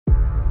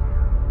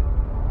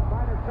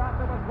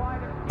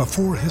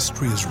Before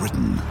history is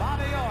written,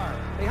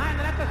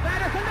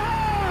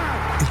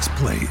 it's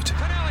played.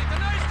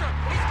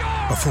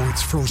 Before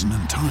it's frozen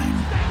in time,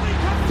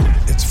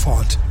 it's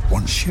fought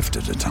one shift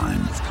at a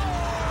time.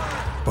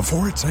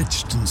 Before it's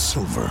etched in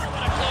silver,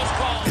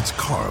 it's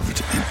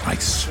carved in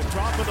ice.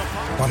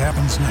 What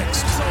happens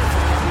next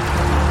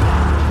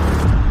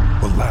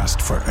will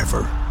last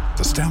forever.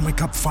 The Stanley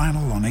Cup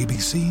Final on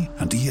ABC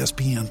and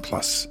ESPN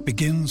Plus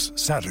begins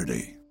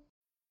Saturday.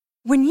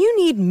 When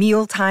you need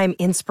mealtime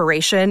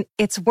inspiration,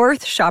 it's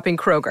worth shopping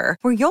Kroger,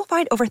 where you'll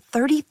find over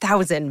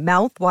 30,000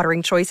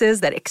 mouth-watering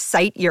choices that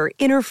excite your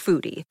inner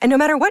foodie. And no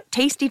matter what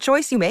tasty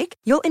choice you make,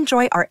 you'll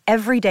enjoy our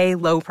everyday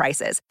low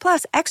prices,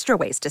 plus extra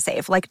ways to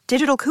save, like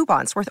digital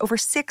coupons worth over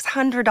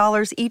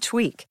 $600 each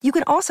week. You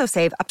can also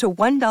save up to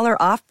 $1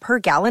 off per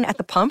gallon at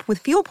the pump with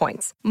fuel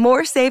points.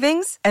 More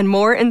savings and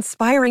more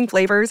inspiring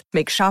flavors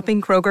make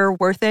shopping Kroger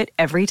worth it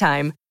every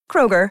time.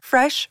 Kroger,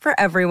 fresh for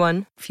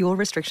everyone. Fuel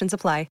restrictions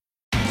apply.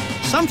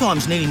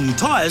 Sometimes needing new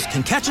tyres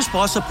can catch us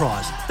by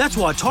surprise. That's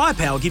why Tyre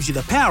Power gives you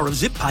the power of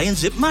Zip Pay and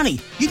Zip Money.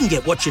 You can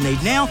get what you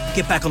need now,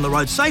 get back on the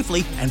road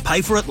safely and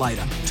pay for it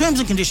later. Terms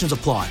and conditions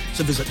apply.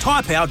 So visit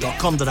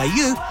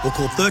tyrepower.com.au or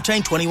call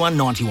 13 21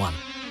 91.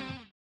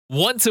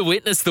 Want to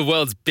witness the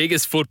world's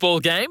biggest football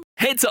game?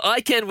 Head to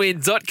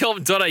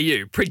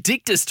iCanWin.com.au,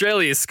 predict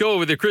Australia's score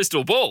with a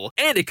crystal ball,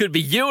 and it could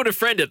be you and a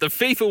friend at the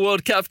FIFA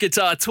World Cup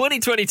Qatar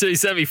 2022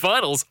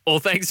 semi-finals, all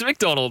thanks to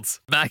McDonald's.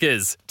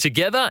 Maccas,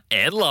 together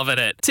and loving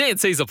it.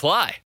 TNCs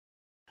apply.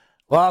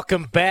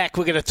 Welcome back.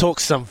 We're going to talk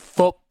some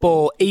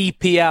football.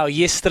 EPL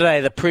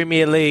yesterday, the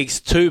Premier League's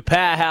two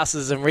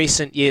powerhouses in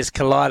recent years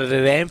collided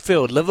at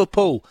Anfield.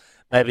 Liverpool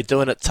may be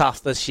doing it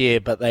tough this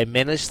year, but they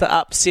managed to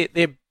upset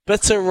their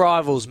bitter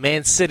rivals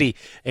Man City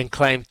and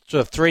claimed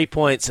 3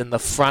 points in the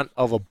front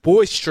of a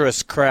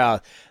boisterous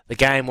crowd. The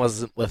game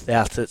wasn't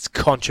without its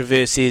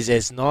controversies,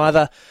 as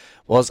neither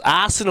was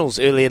Arsenal's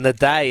early in the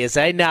day, as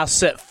they now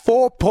sit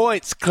 4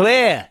 points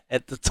clear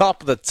at the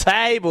top of the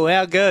table.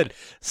 How good.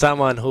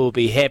 Someone who will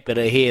be happy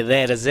to hear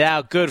that is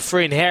our good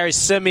friend Harry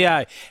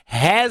Symeou.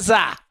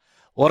 Hazza,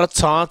 what a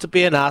time to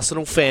be an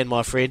Arsenal fan,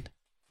 my friend.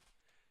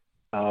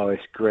 Oh,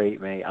 it's great,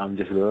 mate. I'm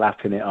just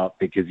lapping it up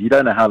because you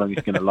don't know how long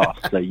it's going to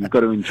last. So you've got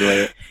to enjoy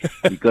it.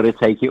 You've got to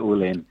take it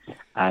all in.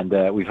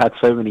 And we've had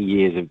so many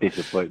years of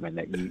disappointment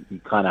that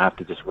you kind of have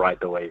to just ride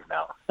the wave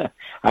now.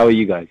 How are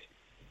you guys?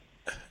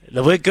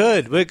 We're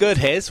good. We're good,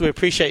 Haz. We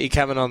appreciate you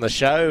coming on the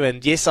show.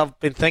 And yes, I've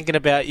been thinking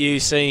about you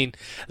seeing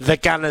the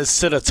Gunners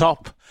sit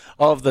atop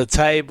of the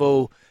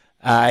table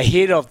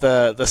ahead of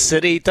the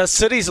City. Does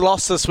City's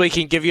loss this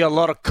weekend give you a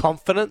lot of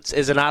confidence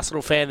as an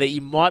Arsenal fan that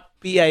you might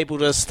be able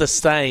to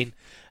sustain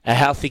a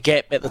healthy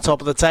gap at the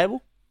top of the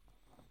table?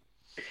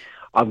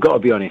 I've got to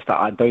be honest,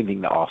 I don't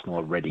think that Arsenal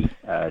are ready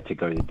to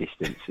go the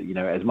distance. You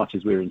know, as much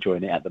as we're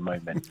enjoying it at the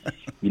moment,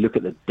 you look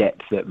at the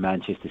depth that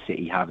Manchester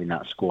City have in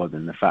that squad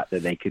and the fact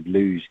that they could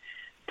lose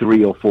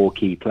 3 or 4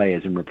 key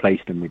players and replace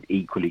them with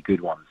equally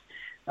good ones.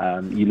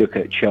 You look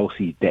at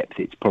Chelsea's depth,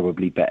 it's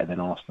probably better than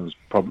Arsenal's.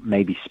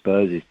 Maybe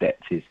Spurs'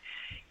 depth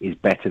is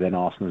better than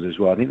Arsenal's as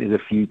well. I think there's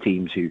a few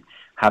teams who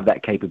have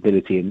that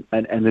capability,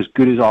 and as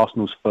good as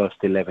Arsenal's first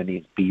 11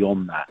 is,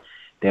 beyond that,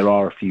 there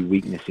are a few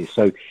weaknesses.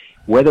 So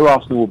whether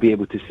Arsenal will be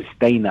able to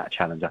sustain that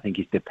challenge, I think,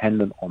 is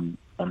dependent on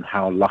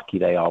how lucky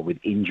they are with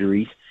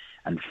injuries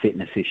and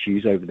fitness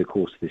issues over the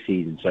course of the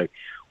season. So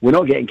we're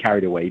not getting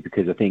carried away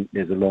because I think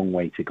there's a long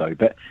way to go.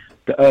 But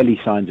the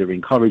early signs are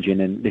encouraging.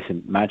 And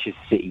listen,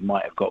 Manchester City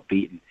might have got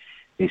beaten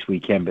this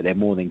weekend, but they're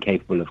more than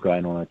capable of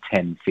going on a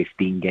 10,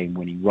 15-game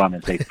winning run,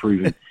 as they've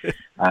proven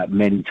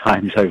many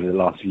times over the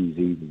last few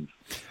seasons.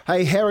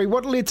 Hey, Harry,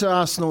 what led to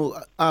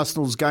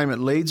Arsenal's game at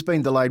Leeds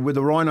being delayed? Were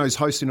the Rhinos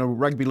hosting a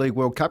Rugby League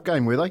World Cup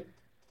game, were they?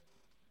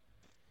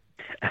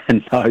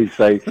 No,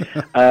 so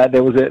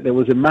there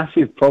was a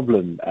massive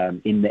problem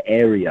in the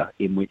area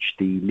in which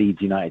the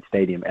Leeds United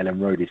Stadium,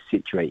 Ellen Road, is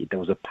situated. There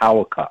was a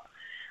power cut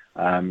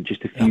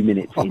just a few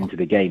minutes into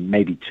the game,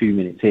 maybe 2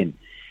 minutes in.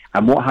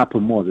 And what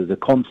happened was, as a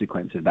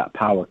consequence of that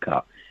power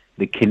cut,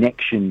 the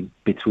connection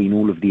between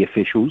all of the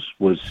officials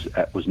was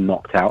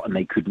knocked out, and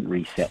they couldn't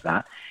reset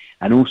that.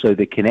 And also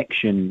the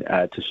connection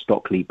to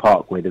Stockley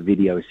Park, where the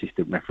video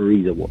assistant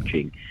referees are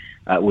watching,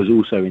 was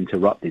also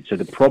interrupted. So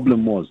the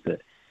problem was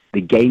that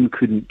the game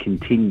couldn't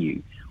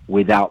continue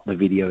without the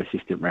video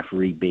assistant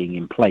referee being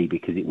in play,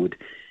 because it would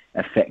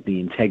affect the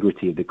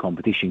integrity of the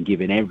competition,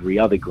 given every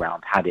other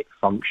ground had it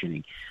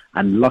functioning.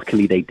 And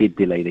luckily they did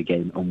delay the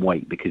game and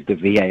wait, because the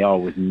VAR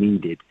was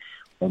needed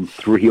on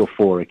 3 or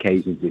 4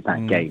 occasions in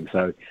that game.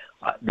 So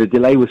the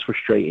delay was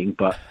frustrating,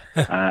 but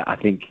I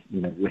think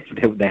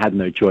they had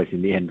no choice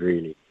in the end,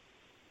 really.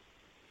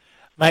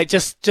 Mate,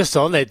 just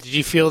on that, did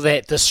you feel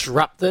that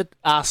disrupted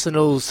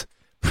Arsenal's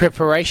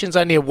preparations?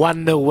 Only a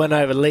 1-0 win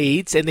over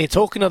Leeds, and they're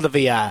talking of the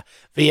VAR.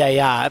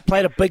 It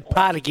played a big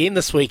part again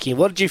this weekend.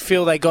 What did you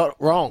feel they got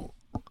wrong?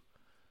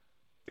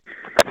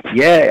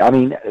 Yeah, I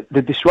mean,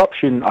 the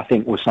disruption, I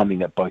think, was something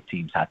that both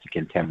teams had to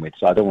contend with.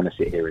 So I don't want to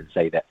sit here and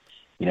say that,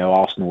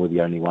 Arsenal were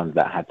the only ones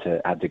that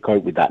had to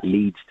cope with that.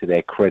 Leeds, to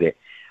their credit,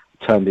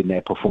 turned in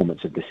their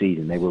performance of the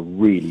season. They were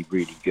really,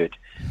 really good.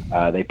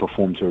 They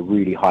performed to a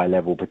really high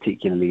level,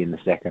 particularly in the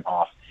second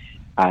half,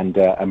 and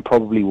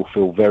probably will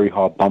feel very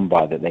hard done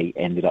by that they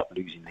ended up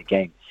losing the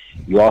game.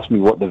 You asked me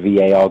what the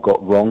VAR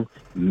got wrong.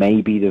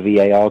 Maybe the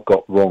VAR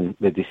got wrong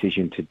the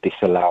decision to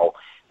disallow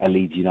a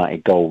Leeds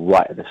United goal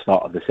right at the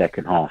start of the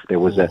second half. There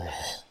was a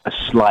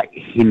slight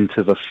hint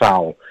of a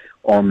foul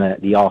on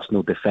the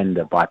Arsenal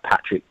defender by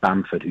Patrick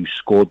Bamford, who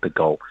scored the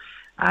goal.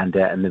 And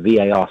the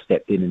VAR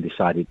stepped in and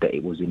decided that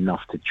it was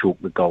enough to chalk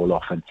the goal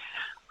off. And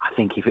I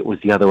think if it was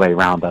the other way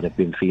around, I'd have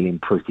been feeling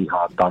pretty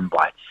hard done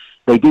by.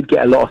 They did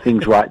get a lot of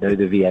things right, though,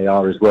 the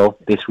VAR as well,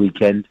 this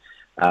weekend.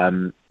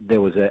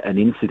 There was an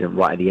incident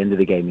right at the end of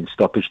the game in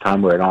stoppage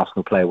time where an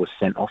Arsenal player was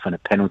sent off and a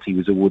penalty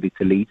was awarded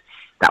to Leeds.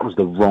 That was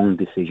the wrong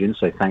decision,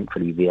 so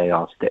thankfully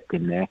VAR stepped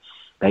in there.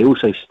 They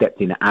also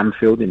stepped in at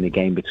Anfield in the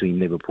game between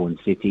Liverpool and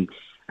City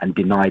and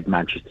denied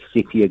Manchester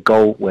City a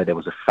goal where there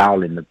was a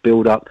foul in the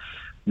build-up.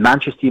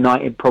 Manchester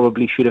United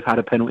probably should have had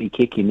a penalty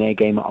kick in their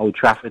game at Old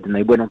Trafford, and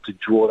they went on to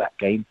draw that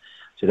game.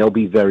 So they'll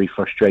be very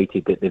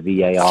frustrated that the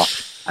VAR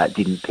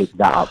didn't pick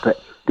that up.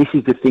 But this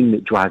is the thing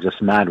that drives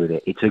us mad with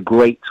it. It's a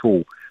great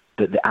tool,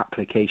 but the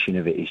application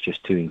of it is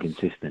just too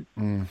inconsistent.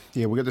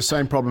 Yeah, we've got the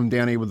same problem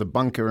down here with the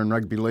bunker in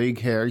rugby league,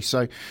 Harry.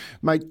 So,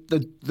 mate,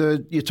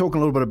 you're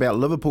talking a little bit about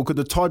Liverpool. Could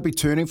the tide be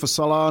turning for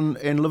Salah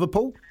and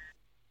Liverpool?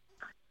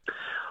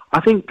 I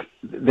think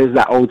there's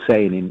that old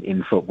saying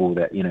in football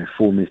that,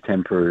 form is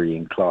temporary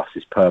and class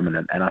is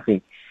permanent. And I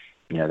think,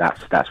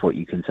 that's what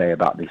you can say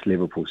about this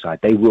Liverpool side.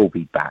 They will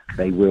be back.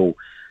 They will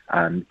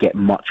get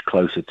much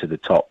closer to the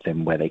top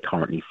than where they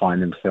currently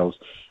find themselves.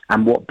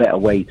 And what better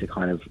way to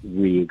kind of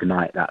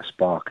reignite that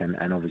spark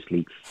and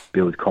obviously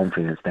build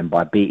confidence than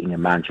by beating a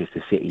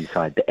Manchester City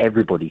side that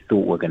everybody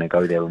thought were going to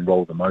go there and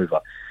roll them over.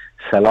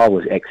 Salah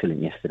was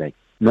excellent yesterday.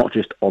 Not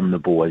just on the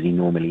ball as he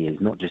normally is,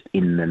 not just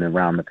in and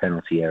around the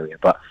penalty area,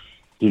 but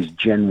his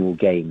general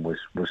game was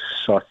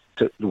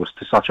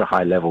to such a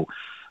high level.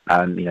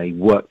 He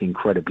worked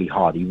incredibly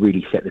hard. He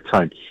really set the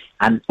tone.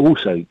 And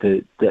also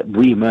the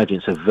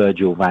re-emergence of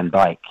Virgil van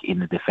Dijk in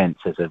the defence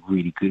as a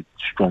really good,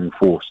 strong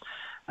force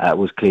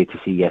was clear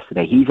to see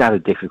yesterday. He's had a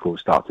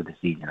difficult start to the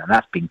season, and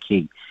that's been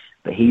key.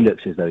 But he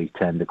looks as though he's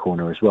turned the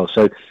corner as well.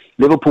 So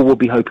Liverpool will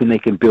be hoping they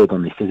can build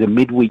on this. There's a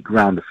midweek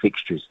round of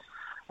fixtures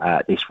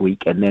this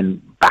week, and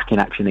then back in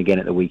action again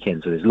at the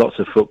weekend. So there's lots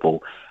of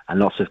football and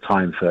lots of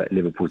time for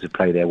Liverpool to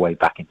play their way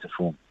back into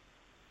form.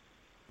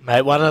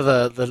 Mate, one of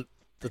the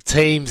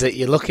teams that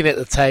you're looking at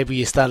the table,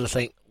 you're starting to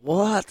think,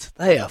 what?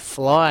 They are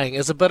flying.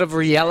 There's a bit of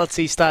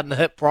reality starting to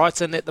hit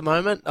Brighton at the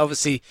moment.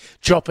 Obviously,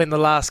 dropping the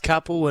last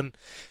couple and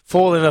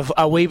falling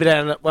a wee bit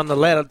down the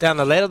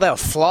ladder. They were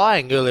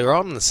flying earlier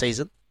on in the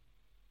season.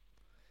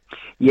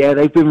 Yeah,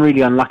 they've been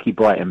really unlucky,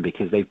 Brighton,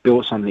 because they've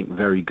built something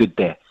very good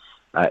there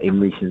in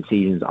recent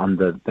seasons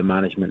under the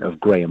management of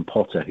Graham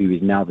Potter, who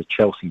is now the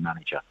Chelsea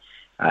manager.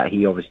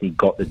 He obviously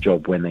got the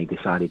job when they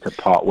decided to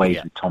part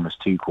ways with Thomas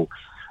Tuchel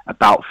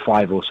about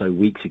 5 or so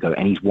weeks ago,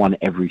 and he's won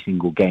every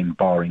single game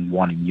barring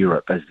one in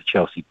Europe as the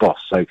Chelsea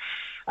boss. So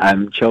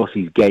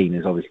Chelsea's gain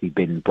has obviously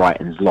been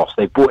Brighton's loss.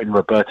 They brought in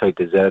Roberto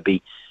De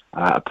Zerbi,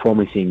 a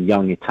promising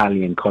young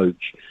Italian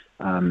coach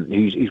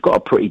who's got a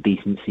pretty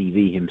decent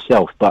CV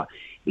himself, but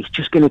it's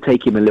just going to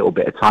take him a little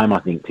bit of time, I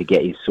think, to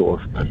get his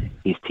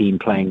team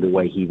playing the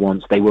way he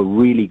wants. They were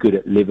really good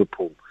at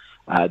Liverpool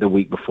the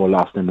week before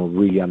last and were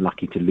really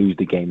unlucky to lose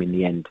the game in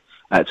the end,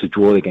 to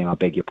draw the game, I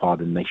beg your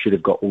pardon. They should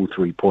have got all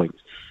 3 points.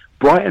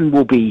 Brighton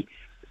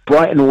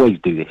always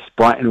do this.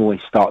 Brighton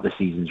always start the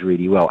seasons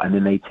really well, and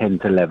then they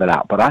tend to level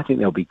out. But I think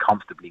they'll be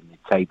comfortably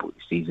mid-table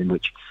this season,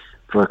 which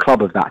for a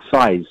club of that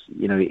size,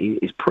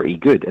 is pretty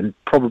good and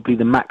probably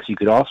the max you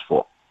could ask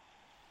for.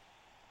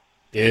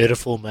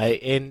 Beautiful,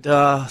 mate. And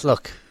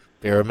look,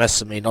 be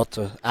remiss of me not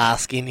to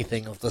ask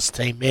anything of this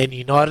team, Man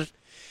United.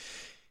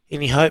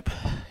 Any hope?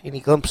 Any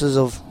glimpses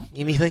of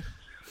anything?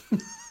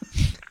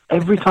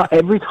 Every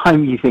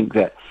time you think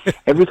that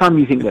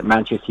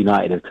Manchester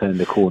United have turned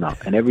the corner,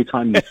 and every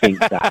time you think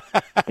that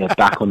they're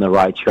back on the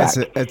right track,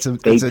 they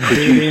produce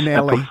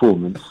a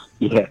performance.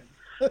 Yeah,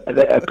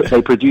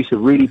 they produce a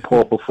really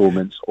poor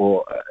performance,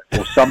 or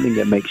something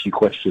that makes you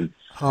question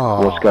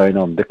what's going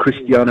on. The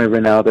Cristiano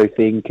Ronaldo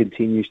thing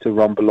continues to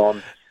rumble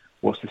on.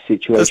 What's the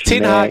situation? Does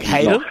Ten Hag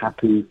hate him?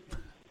 Happy.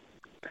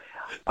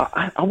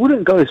 I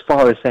wouldn't go as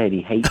far as saying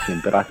he hates him,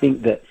 but I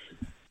think that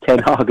Ten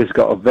Hag has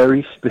got a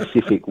very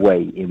specific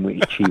way in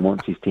which he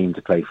wants his team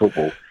to play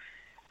football,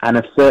 and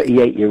a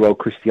 38-year-old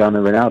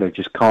Cristiano Ronaldo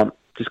just can't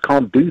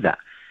do that.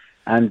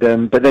 And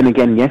but then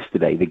again,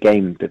 yesterday, the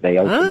game that they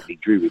ultimately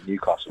drew with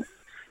Newcastle,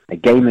 a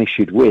game they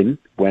should win,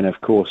 when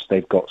of course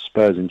they've got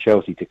Spurs and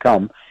Chelsea to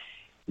come.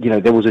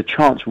 There was a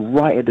chance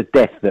right at the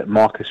death that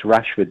Marcus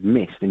Rashford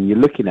missed, and you're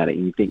looking at it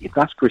and you think, if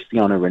that's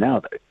Cristiano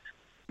Ronaldo,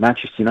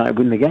 Manchester United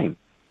win the game.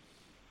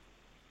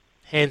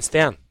 Hands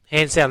down.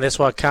 That's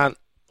why I can't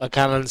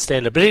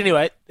understand it. But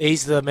anyway,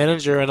 he's the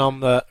manager and I'm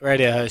the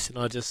radio host, and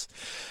I just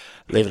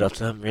leave it up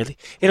to him, really.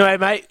 Anyway,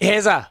 mate,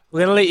 Hezza,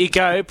 we're going to let you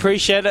go.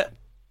 Appreciate it.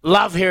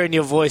 Love hearing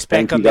your voice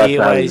back Thank on you the guys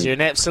for having airways. me. You're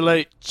an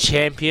absolute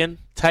champion.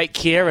 Take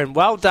care and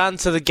well done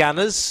to the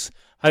Gunners.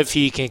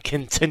 Hopefully you can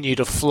continue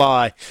to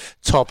fly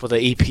top of the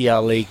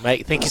EPL League,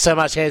 mate. Thank you so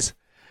much, Hez.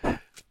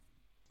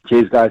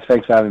 Cheers, guys.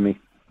 Thanks for having me.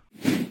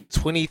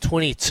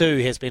 2022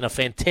 has been a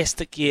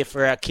fantastic year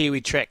for our Kiwi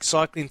track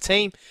cycling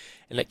team,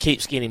 and it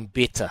keeps getting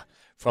better.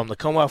 From the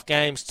Commonwealth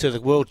Games to the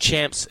World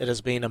Champs, it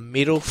has been a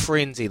medal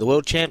frenzy. The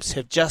World Champs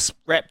have just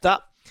wrapped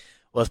up,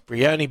 with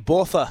Brioni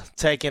Botha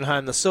taking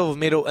home the silver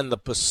medal in the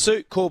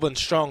pursuit, Corbin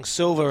Strong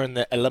silver in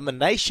the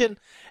elimination,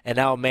 and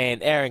our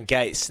man Aaron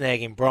Gates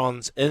snagging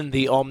bronze in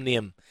the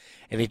Omnium.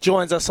 And he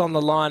joins us on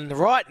the line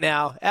right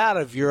now out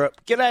of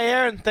Europe. G'day,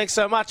 Aaron. Thanks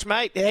so much,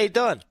 mate. How you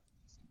doing?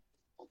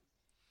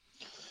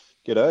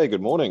 G'day,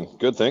 good morning.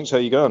 Good, thanks. How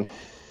you going?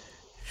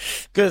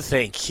 Good,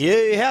 thank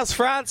you. How's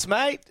France,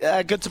 mate?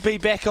 Good to be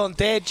back on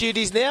dad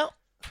duties now.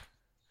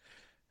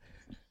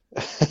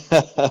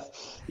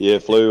 Yeah,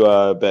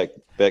 flew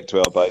back to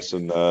our base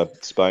in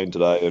Spain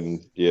today,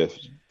 and yeah,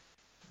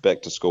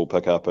 back to school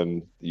pickup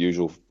and the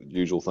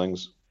usual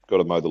things. Got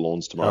to mow the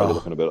lawns tomorrow. They're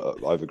looking a bit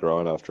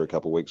overgrown after a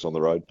couple of weeks on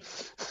the road.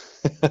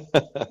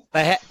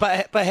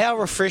 But how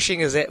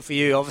refreshing is that for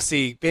you?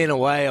 Obviously, being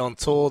away on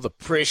tour, the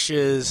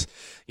pressures,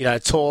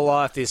 tour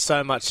life. There's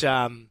so much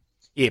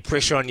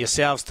pressure on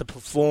yourselves to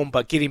perform.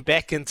 But getting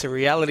back into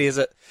reality, is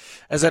it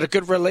a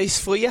good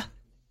release for you?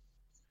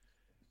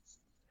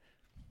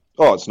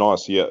 Oh, it's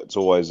nice. Yeah, it's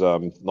always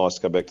nice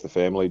to come back to the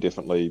family.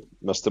 Definitely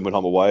miss them when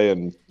I'm away,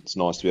 and it's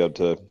nice to be able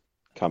to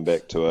come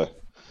back to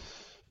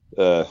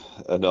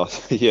a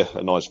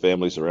nice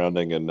family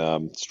surrounding,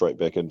 and straight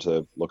back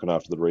into looking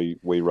after the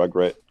wee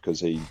rugrat, because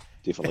he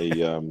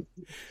definitely,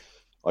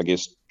 I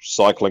guess,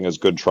 cycling is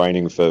good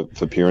training for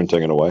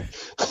parenting in a way.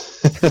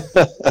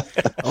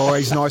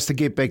 Always nice to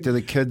get back to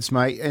the kids,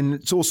 mate. And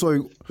it's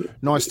also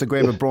nice to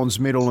grab a bronze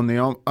medal in the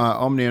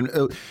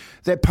Omnium.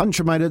 That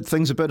puncher made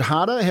things a bit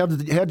harder. How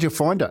did you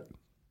find it?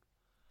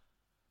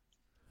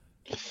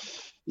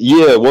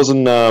 Yeah, it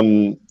wasn't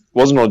an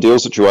ideal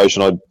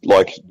situation. I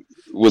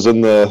was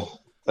in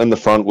the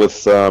front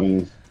with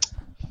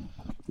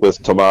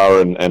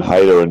Tamara and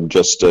Hayder, and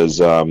just as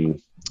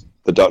the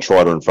Dutch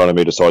rider in front of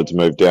me decided to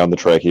move down the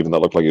track, even though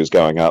it looked like he was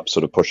going up,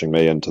 sort of pushing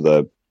me onto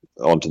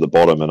the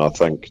bottom. And I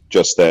think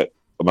just that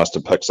I must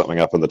have picked something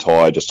up in the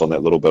tyre just on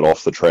that little bit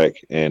off the track,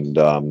 and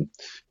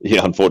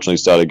unfortunately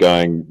started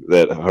going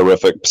that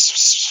horrific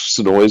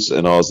noise,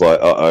 and I was like,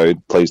 uh-oh,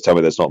 please tell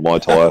me that's not my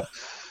tyre.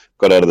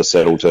 Got out of the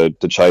saddle to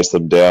chase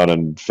them down,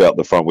 and felt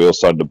the front wheel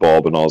starting to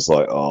bob, and I was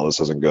like, oh, this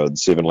isn't good.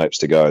 7 laps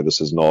to go.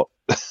 This is not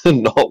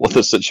what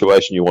the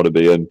situation you want to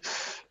be in.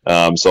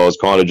 So I was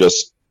kind of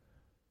just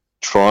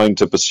trying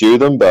to pursue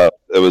them, but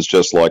it was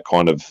just like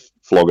kind of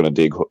flogging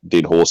a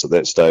dead horse at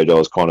that stage. I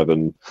was kind of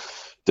in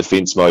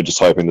defence mode, just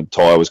hoping the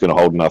tyre was going to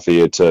hold enough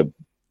air to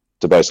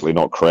basically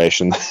not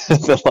crash in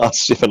the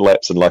last 7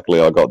 laps, and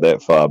luckily I got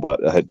that far.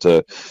 But I had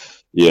to,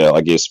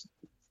 I guess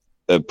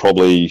it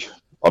probably...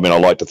 I mean, I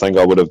like to think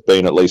I would have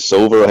been at least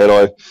silver had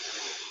I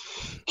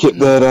kept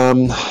that,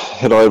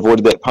 had I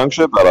avoided that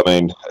puncture. But I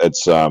mean,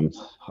 it's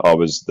I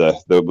was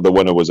the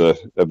winner was a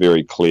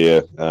very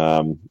clear,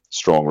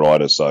 strong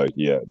rider. So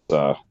yeah,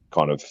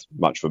 kind of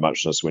much for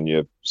muchness when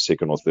you're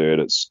second or third.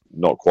 It's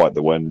not quite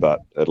the win, but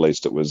at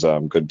least it was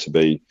good to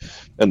be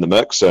in the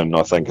mix, and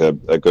I think a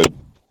good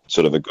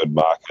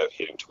marker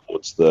heading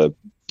towards the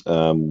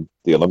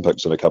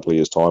Olympics in a couple of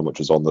years' time,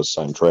 which is on this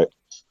same track.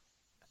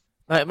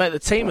 Mate, the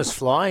team is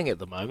flying at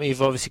the moment.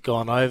 You've obviously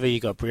gone over.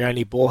 You've got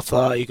Brioni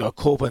Botha, you've got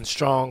Corbin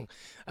Strong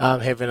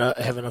having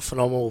a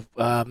phenomenal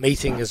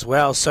meeting as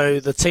well. So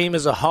the team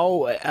as a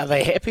whole, are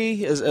they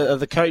happy? Are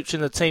the coach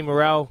and the team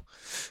morale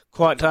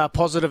quite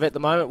positive at the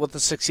moment with the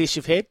success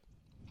you've had?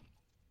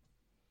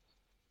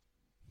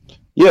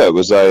 Yeah, it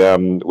was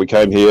we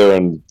came here,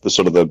 and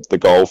the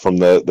goal from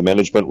the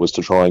management was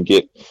to try and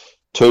get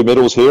 2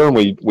 medals here, and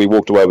we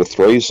walked away with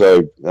 3.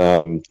 So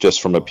just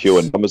from a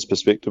pure numbers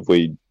perspective,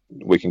 we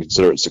can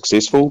consider it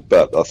successful.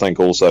 But I think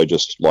also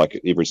just like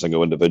every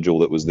single individual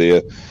that was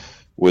there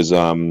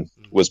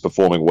was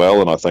performing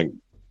well, and I think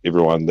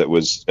everyone that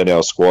was in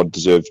our squad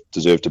deserved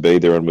to be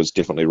there and was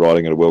definitely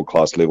riding at a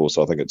world-class level.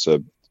 So I think it's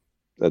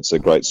a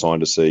great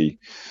sign to see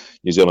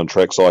New Zealand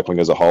track cycling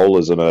as a whole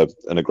is in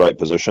a great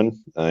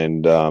position,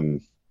 and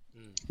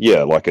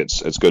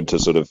it's good to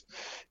sort of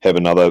have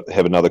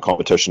another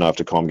competition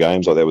after Com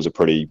Games. Like that was a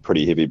pretty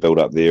heavy build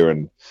up there,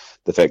 and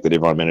the fact that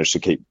everyone managed to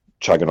keep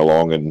chugging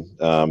along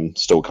and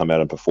still come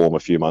out and perform a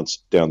few months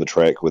down the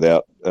track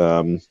without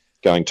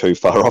going too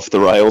far off the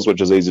rails,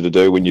 which is easy to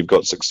do when you've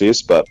got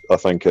success. But I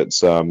think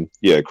it's a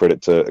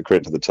credit to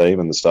the team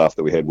and the staff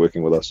that we had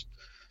working with us.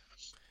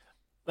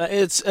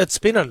 It's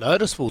been a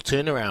noticeable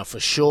turnaround for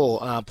sure.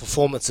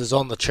 Performances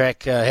on the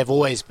track have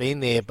always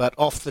been there, but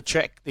off the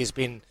track there's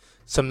been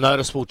some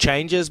noticeable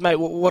changes, mate.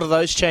 What are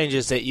those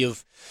changes that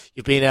you've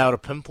been able to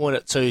pinpoint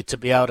it to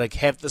be able to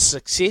have the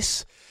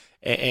success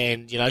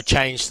and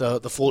change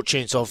the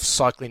fortunes of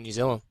cycling New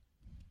Zealand?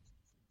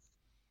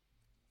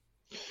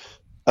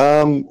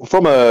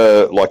 From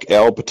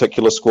our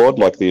particular squad,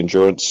 like the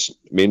endurance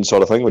men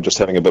side of thing, we're just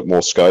having a bit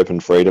more scope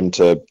and freedom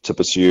to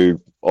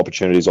pursue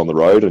opportunities on the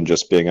road, and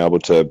just being able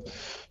to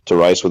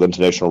race with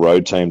international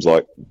road teams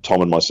like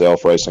Tom and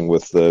myself racing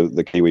with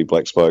the Kiwi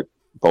Black Spoke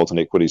Bolton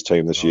Equities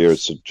team this year.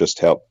 It's just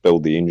helped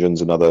build the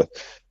engines another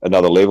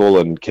level,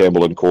 and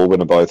Campbell and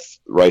Corbin are both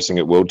racing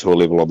at World Tour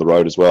level on the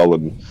road as well,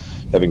 and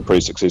having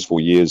pretty successful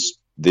years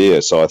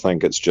there. So I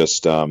think it's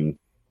just the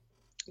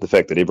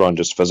fact that everyone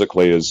just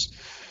physically is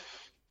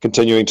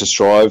continuing to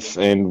strive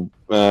and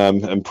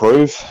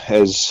improve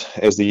as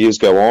the years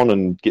go on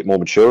and get more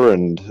mature,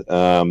 and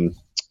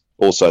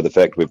also the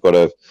fact we've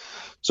got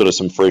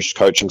some fresh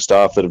coaching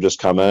staff that have just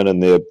come in,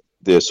 and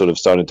they're sort of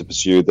starting to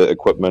pursue the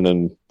equipment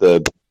and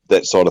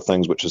that side of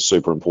things, which is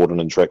super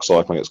important in track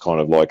cycling. It's kind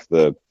of like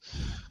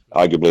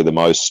arguably the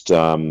most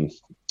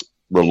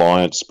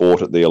reliant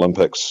sport at the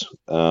Olympics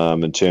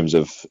in terms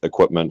of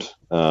equipment.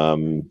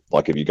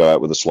 Like if you go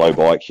out with a slow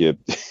bike, you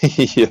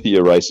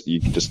race, you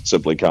just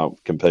simply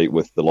can't compete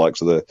with the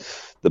likes of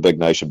the big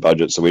nation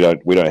budgets. So we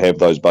don't have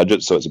those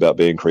budgets. So it's about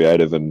being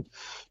creative and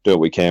do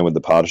what we can with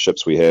the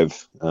partnerships we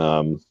have.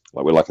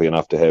 Like we're lucky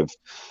enough to have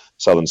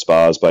Southern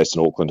Spars based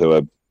in Auckland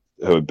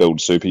who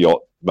build super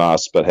yacht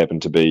masts, but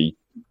happen to be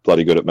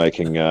bloody good at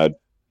making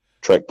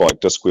track bike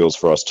disc wheels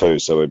for us too.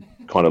 So we're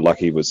kind of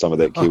lucky with some of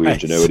that Kiwi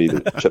ingenuity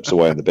that chips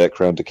away in the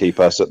background to keep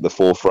us at the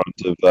forefront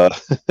of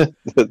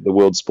the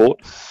world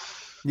sport.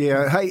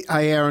 Yeah. Hey,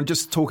 Aaron,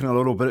 just talking a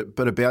little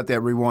bit about that,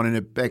 rewinding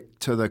it back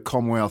to the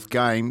Commonwealth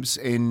Games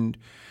and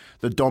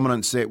the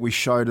dominance that we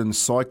showed in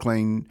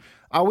cycling.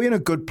 Are we in a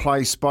good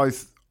place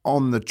both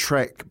on the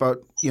track, but,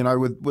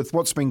 with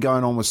what's been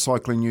going on with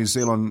Cycling New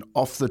Zealand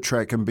off the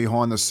track and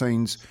behind the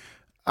scenes,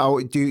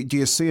 do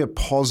you see a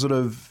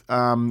positive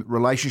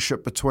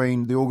relationship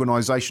between the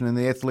organisation and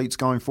the athletes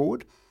going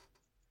forward?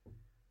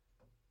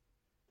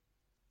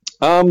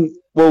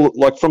 Well,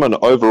 like from an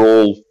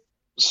overall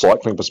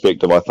cycling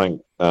perspective, I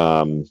think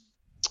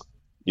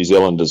New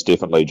Zealand is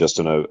definitely just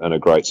in a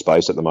great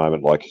space at the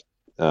moment. Like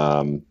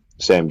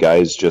Sam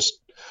Gaze just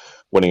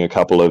winning a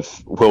couple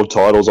of world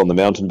titles on the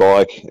mountain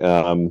bike,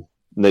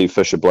 Niamh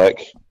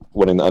Fisher-Black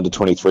winning the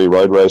under-23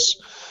 road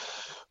race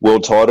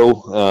world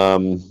title,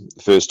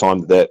 first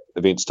time that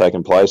event's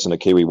taken place and a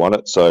Kiwi won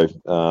it. So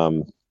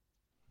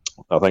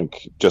I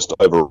think just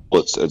overall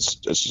it's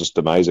just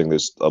amazing.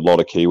 There's a lot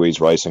of Kiwis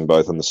racing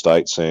both in the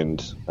States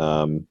and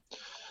in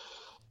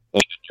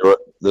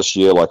Europe this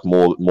year, like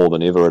more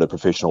than ever at a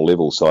professional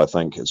level. So I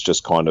think it's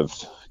just kind of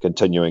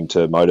continuing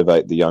to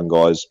motivate the young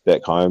guys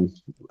back home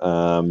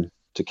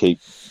to keep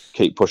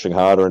pushing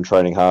harder and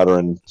training harder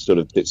and sort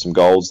of get some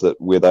goals that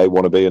where they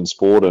want to be in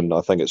sport. And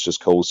I think it's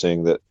just cool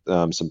seeing that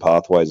some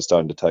pathways are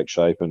starting to take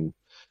shape. And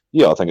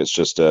yeah, I think it's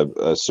just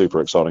a super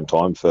exciting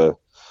time for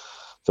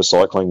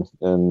cycling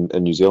in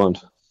New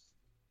Zealand.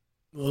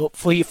 Well,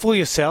 for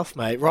yourself,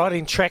 mate,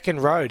 riding track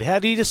and road, how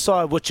do you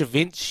decide which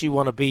events you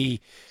want to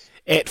be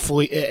at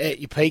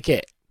your peak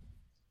at?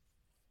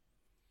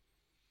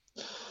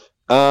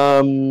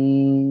 Well,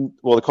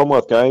 the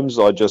Commonwealth Games,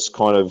 I just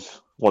kind of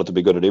wanted to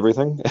be good at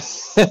everything,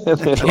 and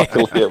then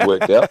luckily it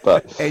worked out.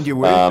 But and you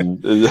were.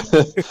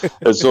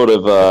 It's sort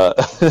of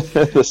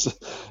it's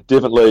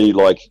definitely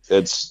like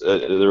there is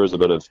a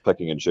bit of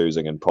picking and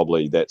choosing, and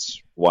probably that's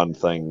one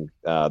thing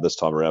this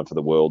time around for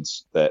the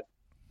Worlds, that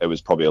it was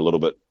probably a little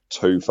bit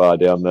too far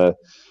down the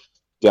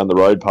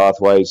road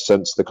pathway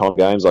since the Com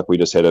Games. Like we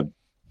just had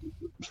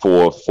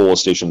four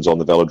sessions on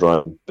the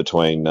velodrome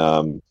between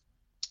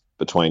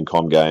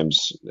Com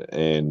Games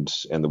and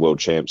the World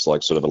Champs,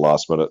 like sort of a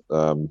last minute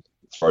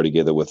throw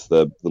together with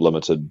the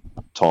limited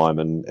time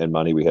and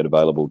money we had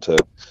available to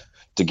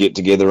get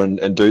together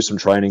and do some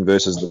training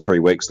versus the 3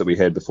 weeks that we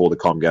had before the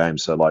Com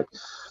Games. So like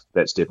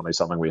that's definitely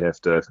something we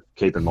have to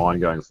keep in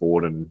mind going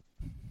forward, and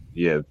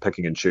yeah,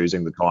 picking and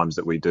choosing the times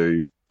that we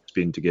do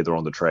spend together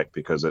on the track,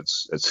 because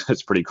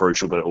it's pretty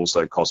crucial, but it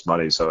also costs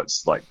money. So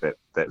it's like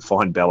that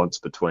fine balance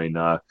between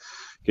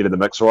getting the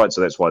mix right. So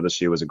that's why this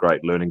year was a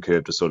great learning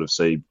curve to sort of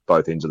see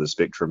both ends of the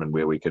spectrum and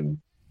where we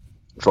can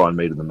try and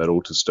meet in the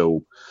middle to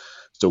still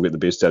get the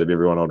best out of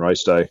everyone on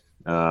race day.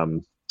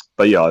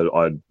 But yeah,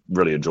 I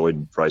really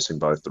enjoyed racing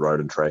both the road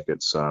and track.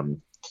 It's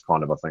kind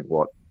of, I think,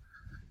 what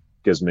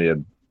gives me a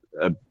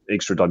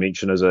extra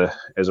dimension as a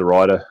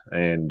rider,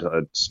 and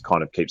it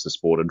kind of keeps the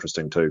sport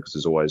interesting too, because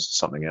there's always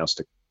something else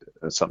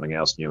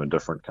new and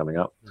different coming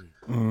up.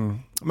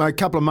 Mate, a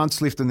couple of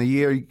months left in the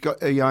year. You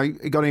got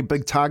any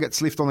big targets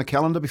left on the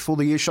calendar before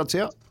the year shuts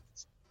out?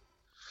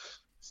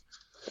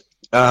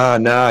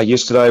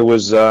 Yesterday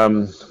was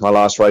my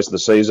last race of the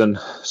season,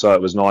 so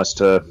it was nice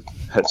to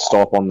hit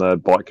stop on the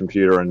bike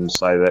computer and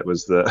say that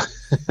was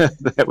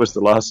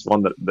the last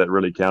one that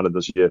really counted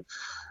this year.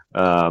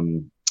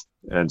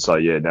 And so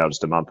yeah, now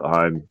just a month at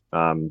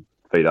home,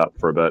 feet up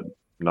for a bit,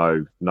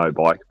 no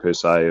bike per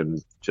se,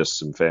 and just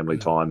some family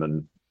time,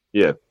 and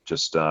yeah,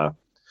 just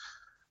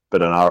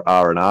bit of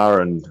R&R,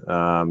 and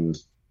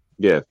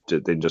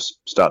then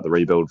just start the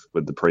rebuild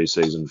with the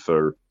pre-season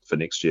for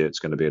next year. It's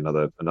going to be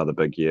another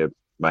big year.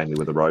 mainly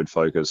with a road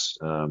focus,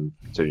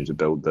 continuing to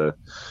build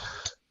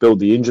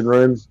the engine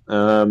room,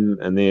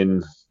 and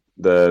then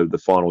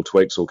the final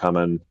tweaks will come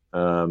in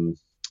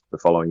the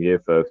following year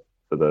for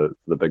the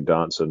big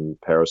dance in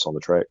Paris on the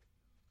track.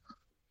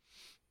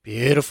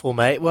 Beautiful,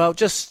 mate. Well,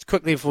 just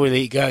quickly before we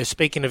let you go,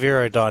 speaking of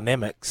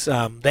aerodynamics,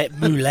 that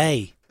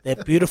mullet,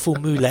 that beautiful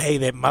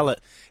mullet, that mullet,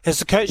 has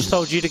the coach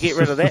told you to get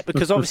rid of that?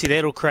 Because obviously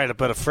that'll create a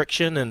bit of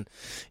friction and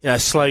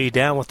slow you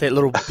down with that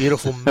little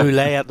beautiful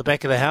mullet out the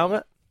back of the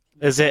helmet.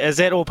 Is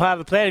that all part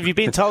of the plan? Have you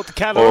been told to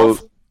cut it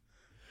off?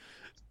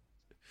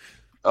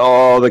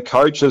 Oh, the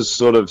coach is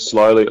sort of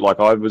slowly,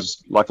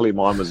 luckily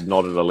mine was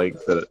not at a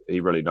length that he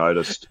really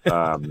noticed.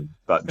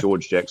 But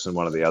George Jackson,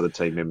 one of the other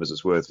team members,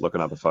 it's worth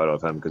looking up a photo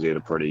of him because he had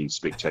a pretty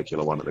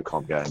spectacular one at the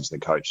Comp Games. The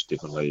coach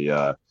definitely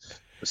was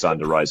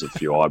starting to raise a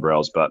few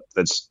eyebrows. But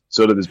it's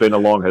there's been a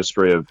long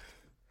history of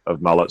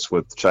mullets,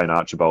 with Shane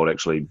Archibald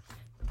actually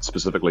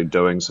specifically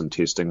doing some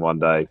testing one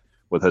day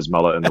with his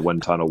mullet in the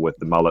wind tunnel with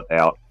the mullet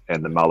out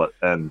and the mullet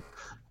in.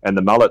 And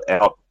the mullet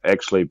out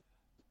actually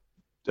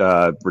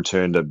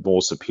returned a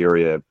more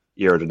superior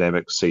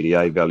aerodynamic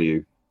CDA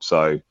value.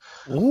 So,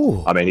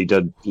 I mean, he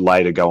did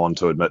later go on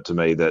to admit to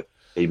me that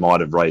he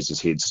might have raised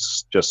his head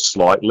just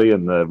slightly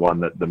in the one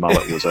that the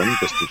mullet was in,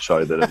 just to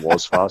show that it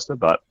was faster.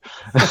 But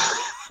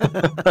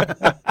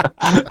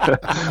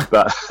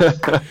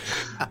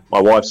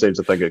my wife seems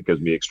to think it gives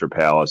me extra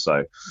power.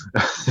 So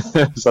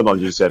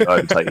sometimes you just have to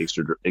overtake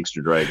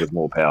extra drag with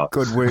more power.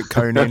 Good work,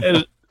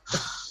 Conan.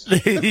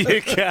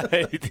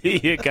 There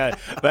you go.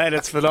 Man,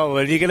 it's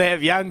phenomenal. You're going to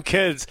have young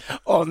kids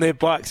on their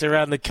bikes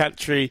around the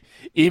country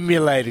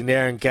emulating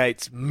Aaron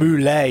Gates'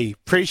 mullet.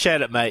 Appreciate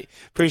it, mate.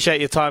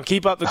 Appreciate your time.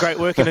 Keep up the great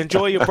work and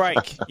enjoy your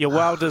break, your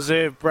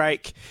well-deserved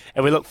break.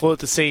 And we look forward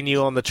to seeing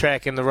you on the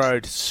track and the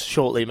road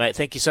shortly, mate.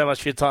 Thank you so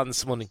much for your time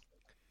this morning.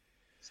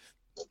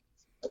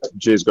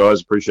 Cheers,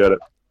 guys. Appreciate it.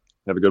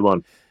 Have a good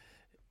one.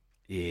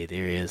 Yeah,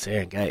 there he is,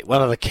 Aaron Gate.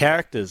 One of the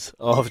characters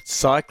of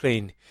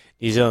cycling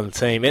New Zealand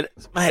team. And,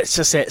 mate, it's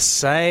just that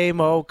same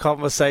old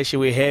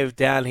conversation we have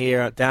down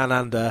here, down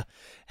under,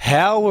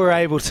 how we're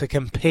able to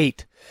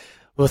compete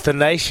with the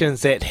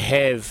nations that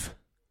have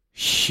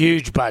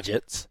huge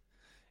budgets,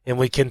 and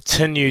we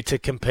continue to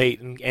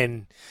compete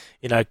and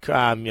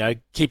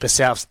keep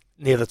ourselves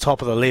near the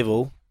top of the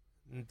level,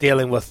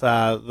 dealing with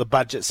the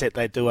budgets that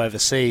they do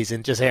overseas.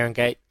 And just Aaron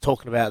Gate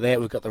talking about that.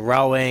 We've got the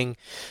rowing,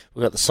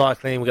 we've got the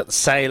cycling, we've got the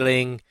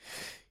sailing,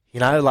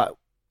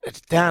 it's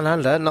down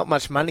under, not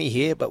much money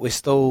here, but we're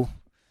still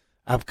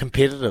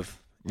competitive.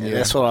 Yeah.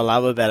 That's what I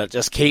love about it.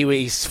 Just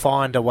Kiwis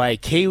find a way.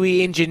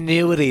 Kiwi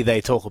ingenuity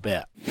they talk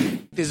about.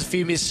 There's a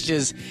few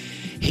messages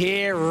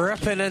here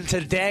ripping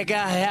into Dagger.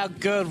 How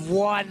good?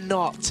 Why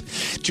not?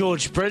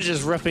 George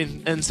Bridges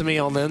ripping into me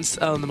on my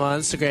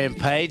Instagram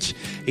page.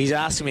 He's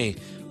asking me,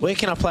 where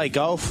can I play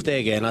golf,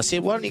 Dagger? And I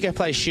said, why don't you go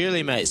play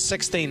Shirley, mate?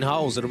 16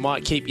 holes. It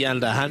might keep you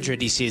under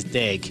 100. He says,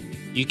 Dag,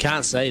 you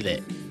can't say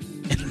that.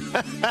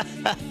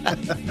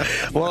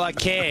 Well, I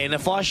can.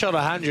 If I shot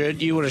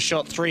 100, you would have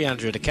shot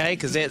 300, okay?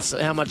 Because that's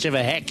how much of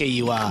a hacker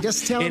you are.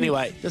 Just tell them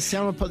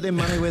to put their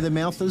money where their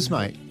mouth is,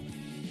 mate.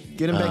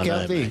 Get them back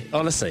out there. Mate.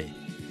 Honestly.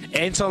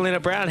 Anton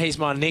Leonard Brown, he's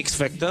my next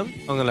victim.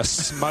 I'm going to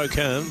smoke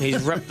him.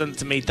 He's ripped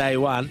into me day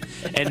one.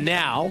 And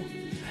now,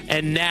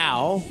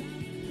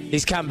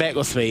 he's come back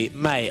with me,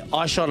 mate,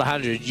 I shot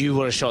 100, you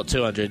would have shot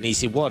 200. And he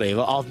said,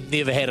 whatever, I've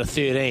never had a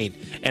 13,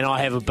 and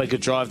I have a bigger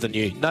drive than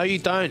you. No, you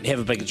don't have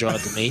a bigger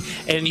drive than me,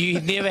 and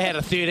you never had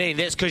a 13.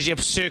 That's because you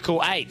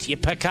circle 8. You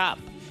pick up.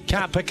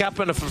 Can't pick up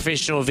in a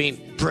professional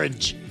event,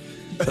 Bridge.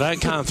 So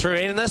don't come through.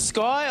 And this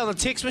guy on the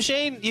text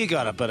machine, you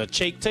got a bit of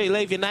cheek too.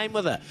 Leave your name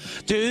with it.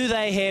 Do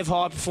they have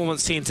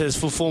high-performance centres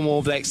for former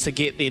All Blacks to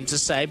get them to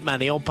save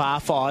money on par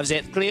 5s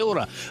at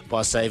Clearwater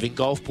by saving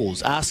golf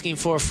balls? Asking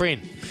for a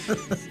friend.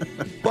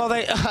 Well,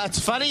 it's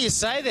funny you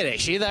say that,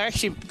 actually. They're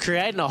actually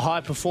creating a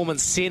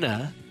high-performance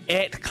centre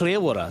at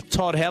Clearwater.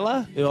 Todd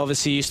Heller, who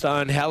obviously used to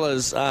own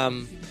Heller's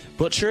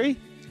butchery,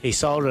 he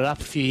sold it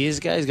up a few years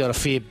ago. He's got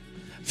a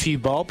few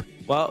bob.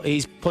 Well,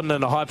 he's putting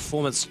in a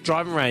high-performance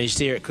driving range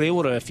there at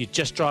Clearwater if you're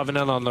just driving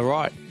in on the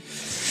right.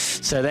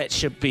 So that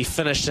should be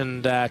finished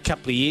in a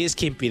couple of years,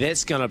 Kempy.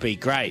 That's going to be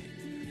great.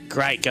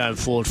 Great going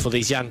forward for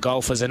these young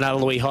golfers.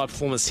 Another wee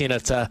high-performance centre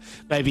to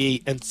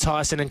maybe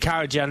entice and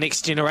encourage our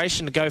next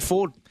generation to go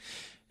forward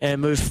and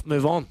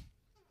move on.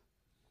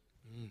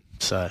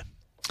 So,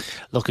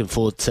 looking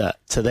forward to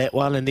that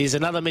one. And there's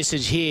another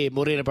message here.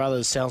 Morena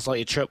Brothers, sounds like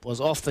your trip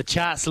was off the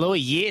charts, Louis.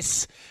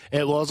 Yes,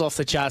 it was off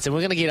the charts. And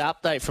we're going to get an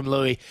update from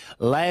Louis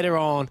later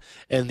on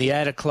in the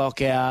 8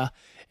 o'clock hour.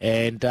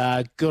 And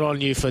good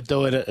on you for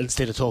doing it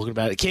instead of talking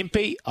about it.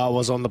 Kempy, I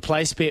was on the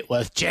place bet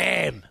with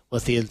Jam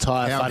with the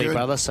entire Fuddy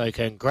brother, so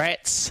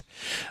congrats.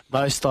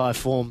 Most I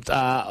formed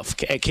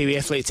Kiwi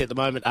athletes at the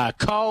moment are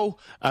Cole,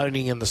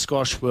 owning in the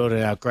squash world,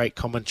 and our great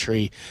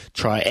commentary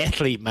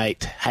triathlete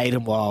mate,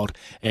 Hayden Wild.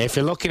 And if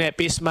you're looking at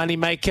best money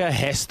maker,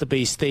 has to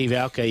be Steve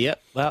Alker.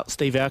 Yep, well,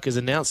 Steve Alker's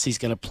announced he's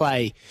going to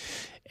play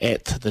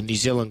at the New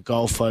Zealand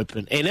Golf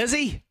Open. And is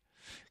he?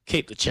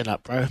 keep the chin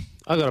up, bro.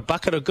 I got a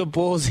bucket of good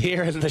balls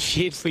here in the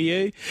shed for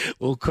you.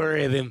 We'll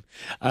courier them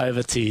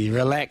over to you.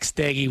 Relax,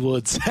 Daggy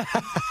Woods.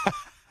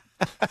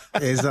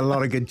 There's a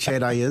lot of good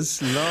chat,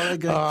 is. A lot of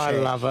good chat.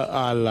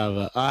 I love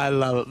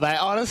it. Mate,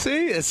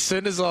 honestly, as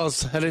soon as I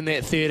was hitting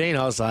that 13,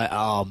 I was like,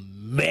 oh,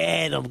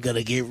 man, I'm going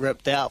to get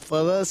ripped out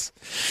for this.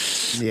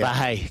 Yeah. But,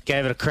 hey,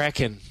 gave it a crack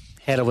and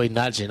had a wee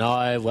nudge. And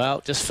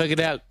just figured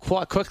out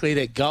quite quickly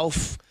that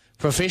golf,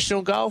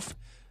 professional golf,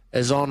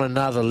 is on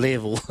another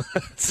level.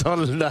 It's on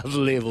another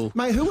level.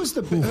 Mate, who was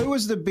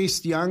the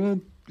best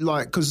young,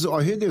 because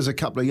I heard there was a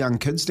couple of young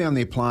kids down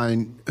there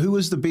playing. Who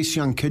was the best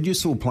young kid you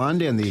saw playing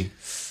down there?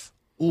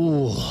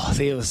 Oh,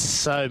 there was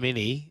so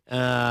many.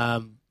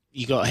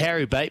 You got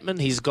Harry Bateman.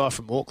 He's a guy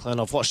from Auckland.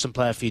 I've watched him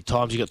play a few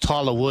times. You got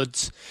Tyler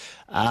Woods.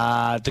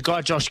 The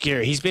guy Josh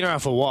Geary. He's been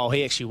around for a while.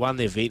 He actually won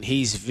the event.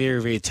 He's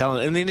very, very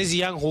talented. And then there's a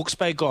young Hawke's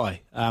Bay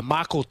guy,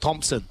 Michael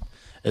Thompson,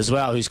 as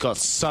well, who's got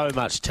so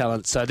much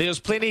talent. So there's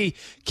plenty,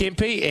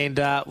 Kempy, and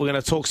we're going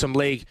to talk some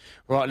league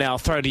right now. I'll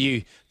throw to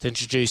you to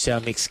introduce our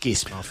next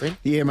guest, my friend.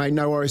 Yeah, mate,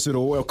 no worries at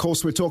all. Well, of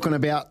course, we're talking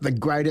about the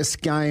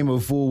greatest game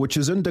of all, which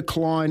is in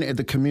decline at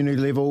the community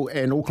level,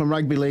 and Auckland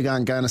Rugby League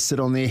aren't going to sit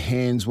on their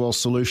hands while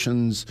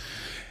solutions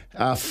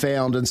are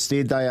found.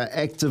 Instead, they are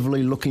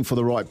actively looking for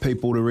the right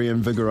people to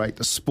reinvigorate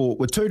the sport.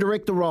 With 2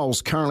 director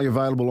roles currently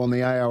available on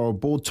the ARL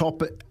board,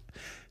 top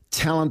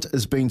talent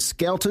is being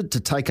scouted to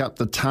take up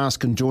the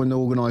task and join the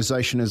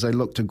organisation as they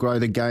look to grow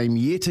the game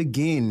yet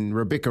again.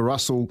 Rebecca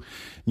Russell,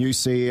 new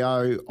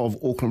CEO of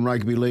Auckland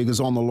Rugby League, is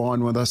on the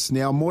line with us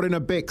now.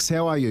 Morena Bex,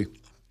 how are you?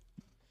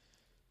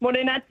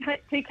 Morena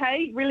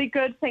TK, really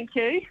good, thank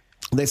you.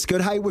 That's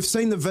good. Hey, we've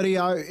seen the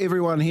video.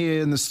 Everyone here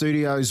in the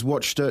studios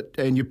watched it,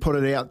 and you put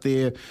it out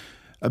there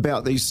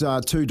about these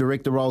 2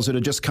 director roles that are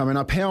just coming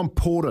up. How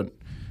important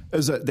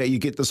is it that you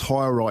get this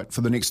hire right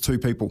for the next 2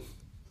 people?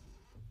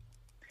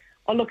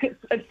 Oh, look,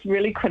 it's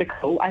really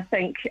critical. I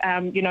think,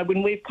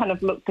 when we've kind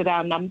of looked at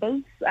our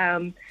numbers,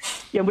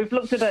 we've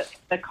looked at it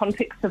in the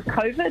context of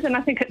COVID, and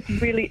I think it's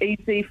really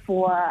easy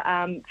for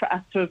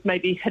us to have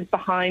maybe hid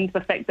behind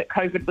the fact that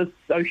COVID was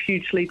so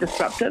hugely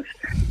disruptive.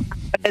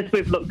 As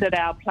we've looked at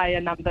our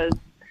player numbers,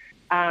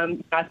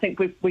 I think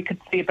we could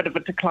see a bit of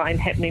a decline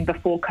happening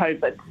before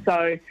COVID.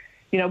 So,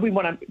 we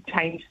want to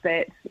change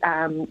that,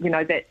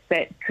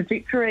 that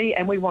trajectory,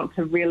 and we want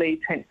to really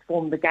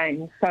transform the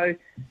game. So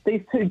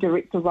these 2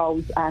 director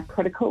roles are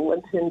critical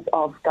in terms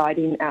of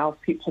guiding our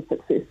future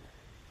success.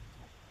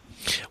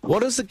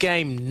 What does the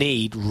game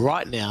need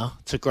right now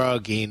to grow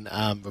again,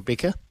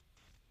 Rebecca?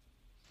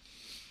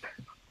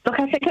 Look,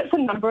 I think it's a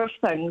number of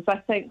things. I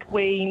think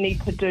we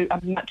need to do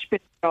a much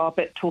better job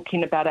at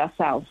talking about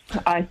ourselves.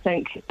 I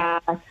think,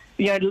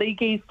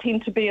 leagueies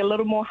tend to be a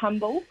little more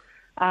humble.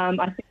 I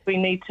think we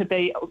need to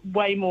be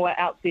way more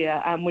out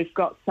there. We've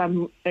got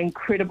some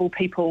incredible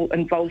people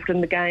involved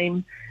in the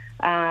game,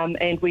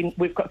 and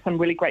we've got some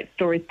really great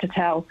stories to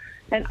tell.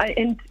 And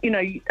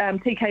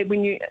TK,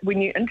 when you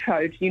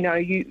introed,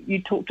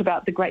 you talked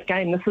about the great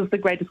game. This is the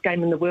greatest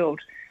game in the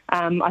world.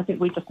 I think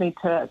we just need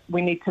to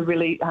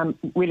really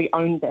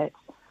own that.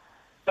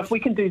 If we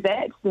can do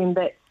that, then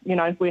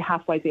we're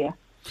halfway there.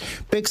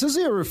 Bex, is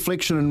there a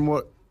reflection in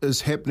what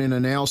is happening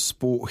in our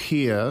sport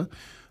here?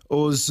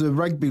 Or is the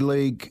rugby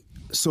league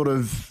sort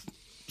of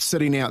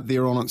sitting out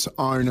there on its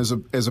own as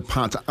a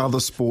part to other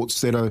sports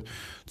that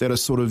are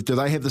sort of, do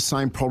they have the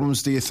same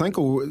problems, do you think,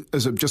 or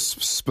is it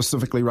just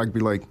specifically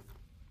rugby league?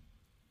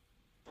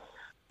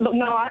 Look,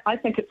 no, I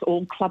think it's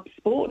all club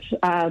sport.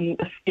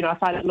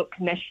 If I look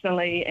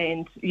nationally,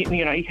 and you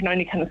can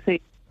only kind of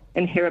see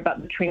and hear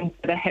about the trends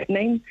that are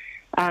happening.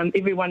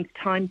 Everyone's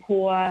time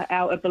poor.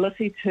 Our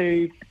ability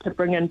to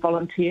bring in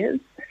volunteers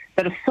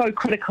that are so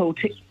critical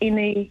to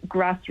any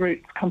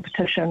grassroots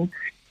competition,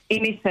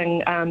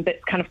 anything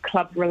that's kind of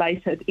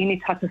club-related, any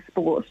type of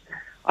sport.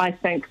 I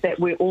think that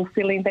we're all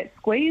feeling that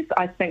squeeze.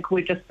 I think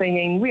we're just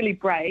being really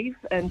brave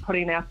and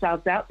putting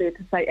ourselves out there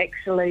to say,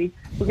 actually,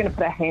 we're going to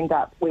put our hand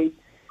up. We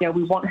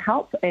want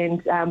help,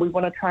 and we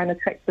want to try and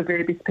attract the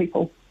very best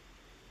people.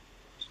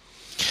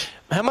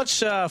 How much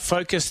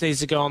focus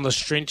needs to go on the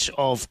strength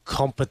of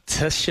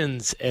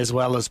competitions as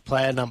well as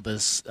player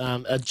numbers?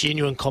 A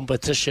genuine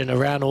competition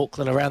around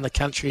Auckland, around the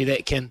country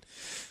that can,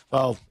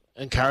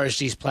 encourage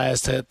these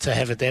players to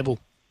have a dabble.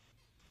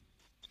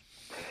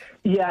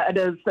 Yeah, it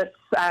is. It's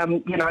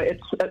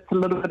it's a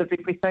little bit of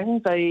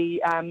everything.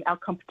 Our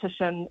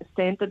competition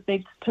standard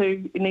needs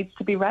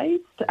to be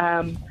raised.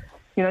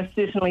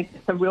 Certainly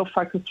it's a real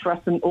focus for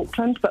us in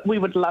Auckland, but we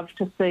would love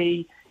to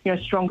see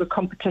stronger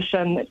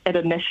competition at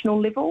a national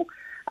level.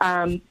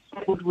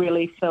 That would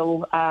really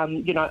fill,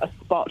 a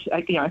spot,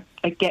 a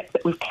gap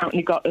that we've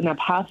currently got in our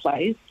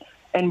pathways,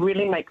 and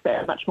really make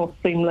that a much more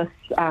seamless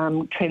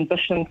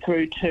transition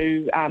through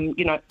to,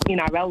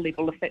 NRL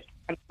level, if that's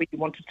kind of where you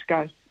wanted to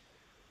go.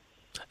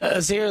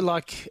 Is there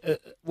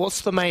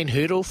what's the main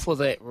hurdle for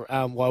that?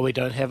 Why we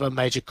don't have a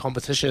major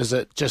competition? Is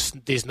it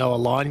just there's no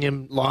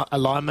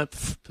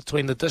alignment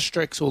between the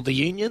districts or the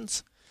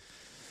unions?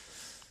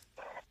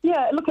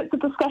 Yeah, look, it's a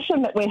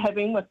discussion that we're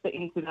having with the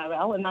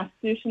NZRL, and I'm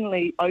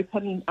certainly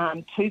open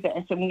to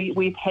that. And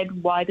we've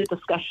had wider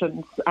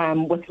discussions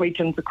with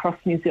regions across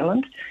New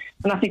Zealand,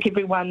 and I think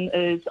everyone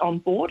is on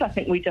board. I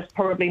think we just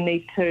probably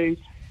need to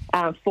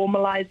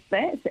formalise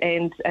that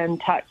and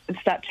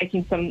start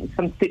taking some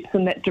steps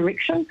in that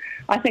direction.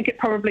 I think it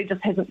probably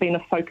just hasn't been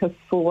a focus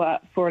for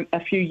a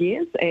few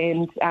years,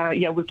 and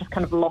we've just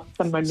kind of lost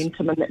some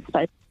momentum in that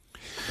space.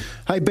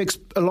 Hey, Bex,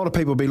 a lot of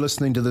people will be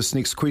listening to this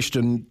next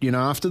question. You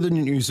know, after the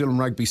New Zealand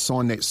Rugby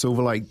signed that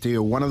Silver Lake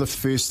deal, one of the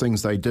first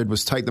things they did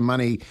was take the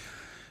money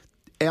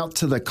out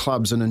to the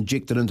clubs and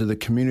inject it into the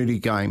community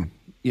game.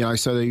 You know,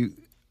 so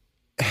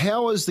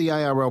how is the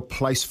ARL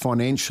placed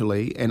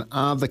financially, and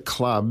are the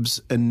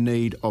clubs in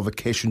need of a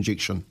cash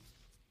injection?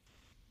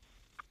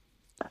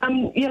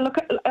 Look,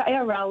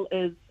 ARL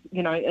is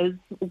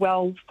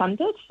well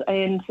funded,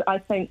 and I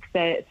think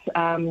that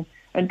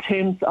in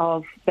terms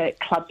of that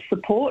club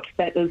support,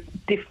 that is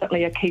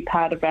definitely a key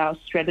part of our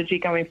strategy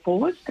going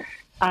forward.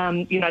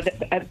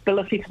 The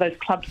ability for those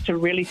clubs to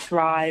really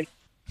thrive,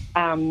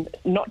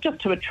 not just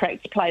to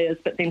attract players,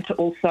 but then to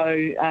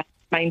also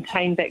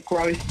maintain that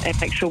growth and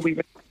make sure we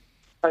retain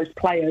those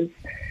players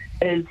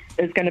is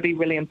going to be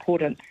really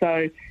important.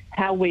 So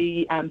how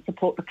we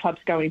support the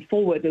clubs going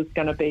forward is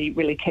going to be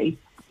really key.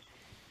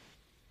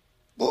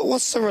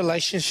 What's the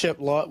relationship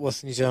like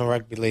with New Zealand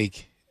Rugby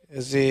League?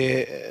 Is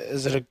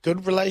it a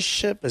good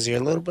relationship? Is there a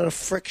little bit of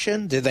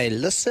friction? Do they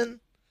listen?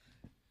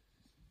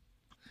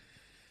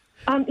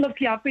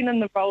 Look, I've been in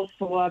the role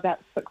for about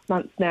 6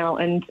 months now,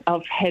 and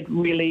I've had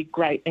really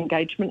great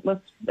engagement with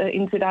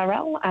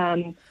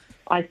NZRL.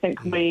 I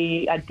think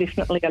we are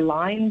definitely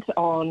aligned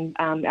on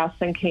our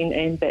thinking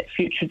and that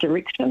future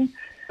direction.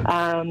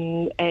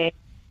 And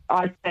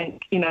I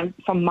think,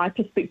 from my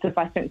perspective,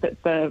 I think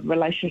that the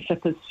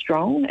relationship is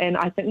strong, and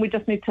I think we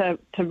just need to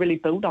really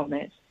build on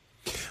that.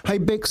 Hey,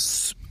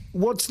 Bex,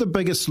 what's the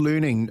biggest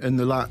learning in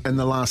the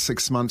last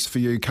 6 months for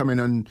you, coming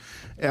in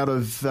out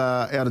of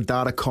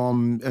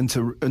Datacom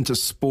into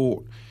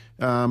sport,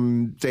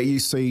 that you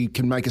see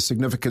can make a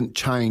significant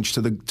change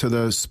to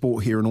the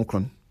sport here in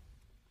Auckland?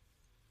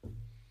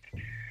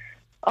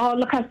 Oh,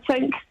 look, I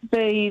think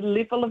the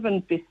level of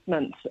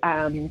investment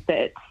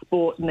that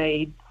sport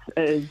needs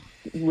is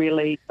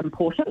really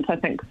important. I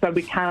think so. I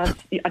don't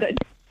think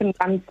we can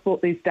run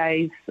sport these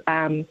days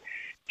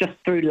just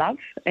through love,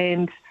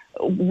 and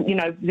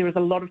there is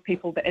a lot of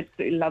people that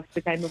absolutely love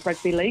the game of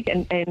rugby league,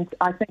 and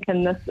I think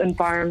in this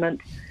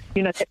environment,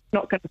 that's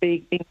not going to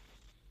be.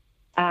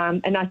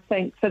 And I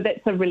think so. That's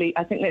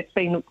that's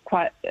been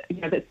quite.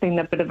 That's been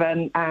a bit of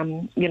an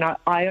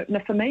eye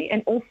opener for me,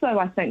 and also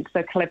I think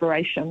the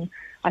collaboration.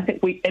 I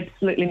think we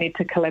absolutely need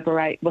to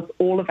collaborate with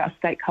all of our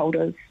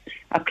stakeholders,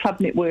 our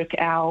club network,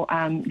 our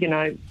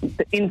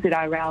the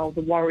NZRL, the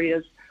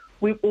Warriors.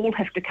 We all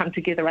have to come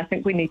together. I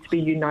think we need to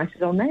be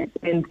united on that,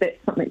 and that's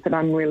something that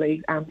I'm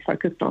really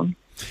focused on.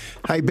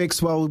 Hey,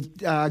 Bex, well,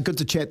 good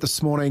to chat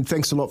this morning.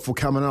 Thanks a lot for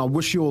coming. I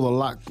wish you all the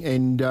luck,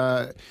 and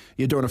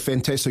you're doing a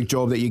fantastic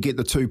job that you get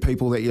the two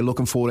people that you're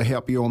looking for to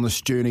help you on this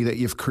journey that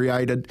you've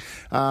created.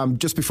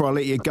 Just before I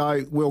let you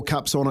go, World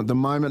Cup's on at the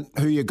moment.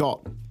 Who you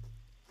got?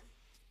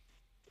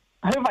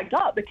 Who have I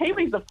got? The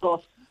Kiwis, of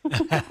course.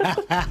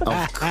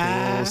 Of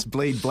course,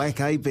 bleed black,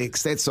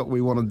 Bex. That's what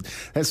we wanted.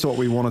 That's what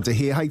we wanted to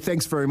hear. Hey,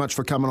 thanks very much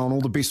for coming on. All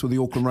the best with the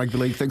Auckland Rugby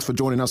League. Thanks for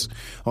joining us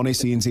on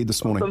SENZ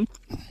this morning. Awesome.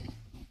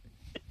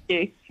 Thank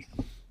you.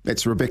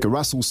 That's Rebecca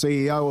Russell,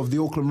 CEO of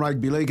the Auckland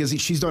Rugby League.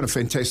 She's done a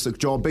fantastic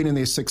job. Been in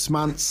there 6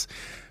 months.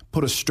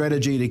 Put a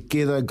strategy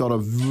together, got a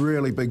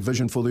really big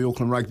vision for the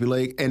Auckland Rugby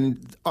League. And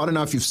I don't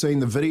know if you've seen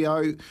the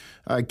video.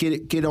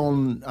 Get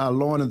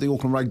online at the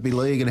Auckland Rugby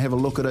League and have a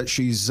look at it.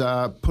 She's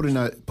putting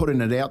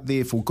it out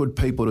there for good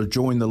people to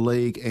join the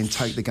league and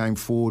take the game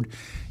forward.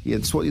 Yeah,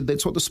 that's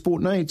what the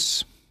sport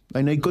needs.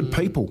 They need good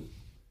people.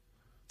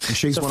 And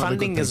she's so one funding of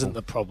the good people. isn't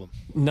the problem.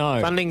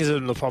 No. Funding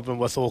isn't the problem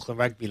with Auckland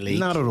Rugby League.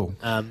 Not at all.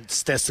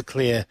 That's a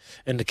clear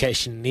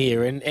indication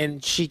there.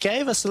 And she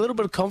gave us a little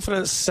bit of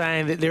confidence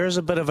saying that there is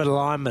a bit of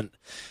alignment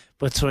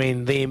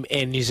between them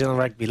and New Zealand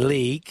Rugby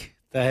League.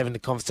 They're having the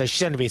conversation.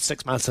 She's only been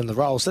 6 months in the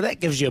role, so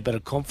that gives you a bit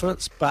of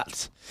confidence.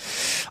 But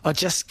I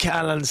just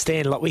can't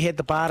understand. Like, we had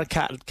the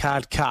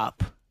Bartercard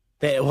Cup.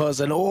 That was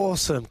an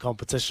awesome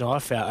competition, I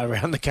felt,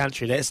 around the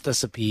country. That's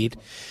disappeared.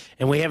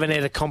 And we haven't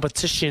had a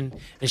competition,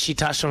 and she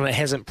touched on it,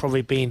 hasn't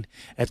probably been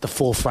at the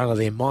forefront of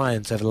their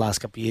minds over the last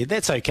couple of years.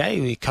 That's okay,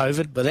 with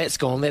COVID, but that's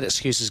gone. That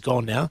excuse is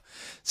gone now.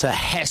 So it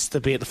has to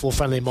be at the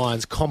forefront of their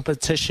minds.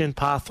 Competition,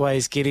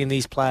 pathways, getting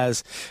these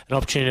players an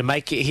opportunity to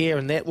make it here,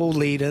 and that will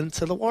lead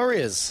into the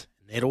Warriors.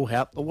 And that'll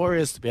help the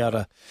Warriors to be able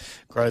to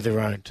grow their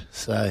own.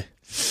 So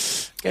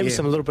gave me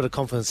a little bit of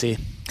confidence here.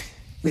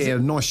 Yeah,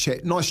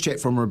 nice chat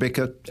from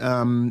Rebecca.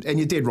 And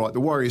you're dead right, the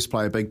Warriors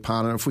play a big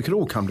part, and if we could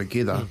all come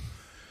together.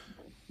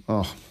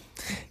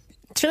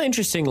 It's really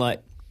interesting,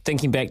 like,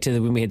 thinking back to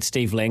when we had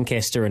Steve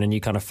Lancaster in, and you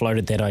kind of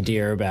floated that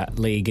idea about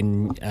league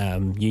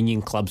and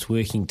union clubs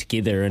working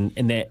together, and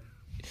that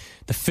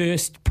the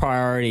first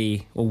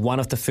priority, or one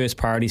of the first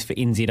priorities for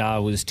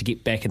NZR was to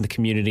get back in the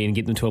community and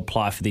get them to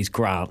apply for these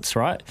grants,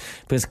 right?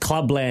 Because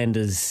clubland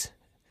is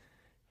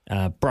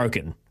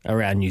broken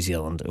around New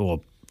Zealand,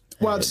 or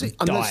that's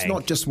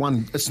not just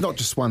one. It's not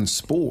just one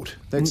sport.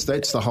 That's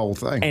the whole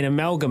thing. And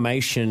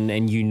amalgamation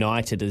and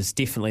united is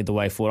definitely the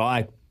way forward.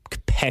 I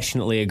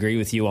passionately agree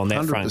with you on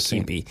that 100%. Front,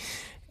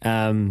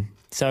 Kempy.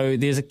 So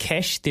there's a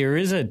cash.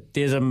 There's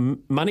a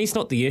money's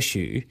not the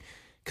issue,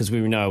 because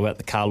we know about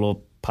the Carlaw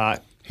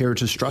Park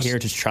Heritage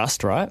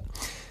Trust, right?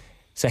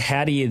 So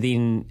how do you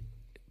then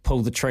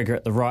pull the trigger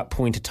at the right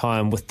point of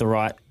time with the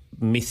right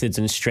methods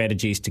and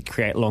strategies to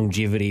create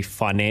longevity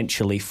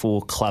financially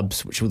for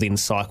clubs, which will then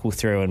cycle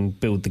through and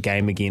build the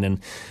game again? And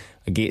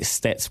I guess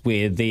that's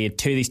where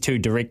these two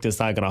directors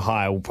they're going to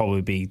hire will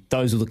probably be,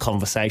 those are the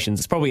conversations.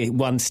 It's probably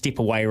one step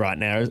away right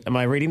now. Am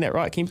I reading that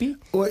right, Kempy?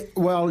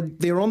 Well,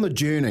 they're on the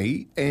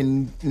journey,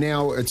 and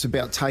now it's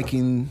about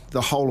taking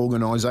the whole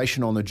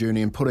organisation on the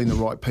journey and putting the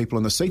right people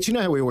in the seats. You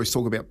know how we always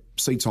talk about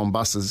seats on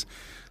buses?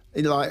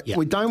 We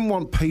don't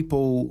want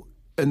people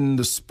in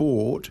the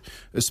sport,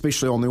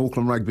 especially on the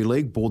Auckland Rugby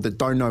League board, that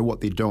don't know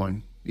what they're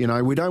doing. You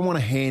know, we don't want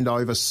to hand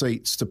over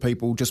seats to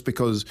people just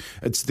because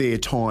it's their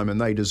time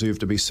and they deserve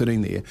to be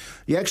sitting there.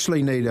 You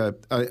actually need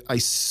a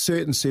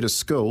certain set of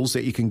skills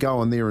that you can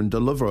go in there and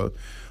deliver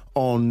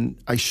on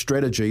a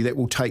strategy that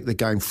will take the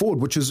game forward,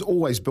 which is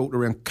always built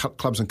around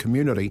clubs and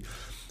community.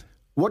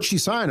 What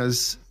she's saying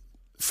is,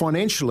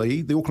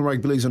 financially, the Auckland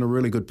Rugby League is in a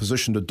really good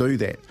position to do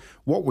that.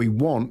 What we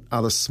want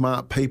are the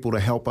smart people to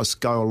help us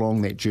go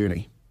along that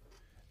journey.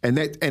 And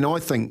I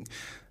think,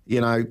 you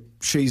know,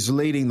 she's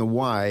leading the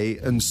way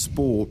in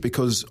sport,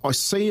 because I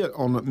see it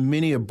on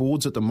many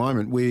boards at the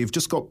moment where you've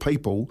just got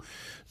people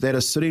that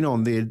are sitting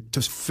on there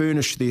to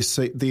furnish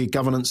their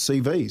governance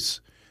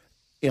CVs.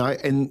 You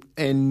know,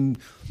 and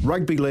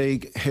Rugby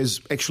League has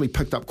actually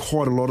picked up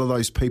quite a lot of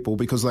those people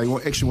because they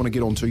actually want to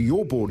get onto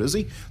your board,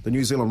 Izzy, the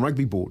New Zealand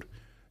Rugby Board.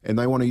 And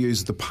they want to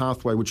use the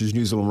pathway, which is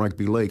New Zealand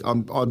Rugby League.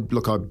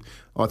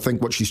 I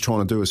think what she's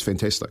trying to do is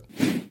fantastic.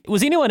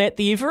 Was anyone at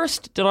the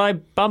Everest? Did I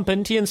bump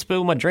into you and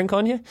spill my drink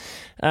on you?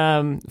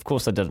 Of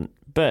course I didn't.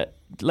 But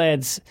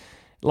lads,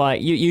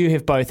 like you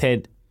have both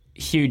had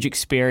huge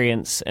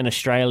experience in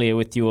Australia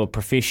with your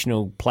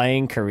professional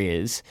playing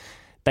careers.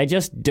 They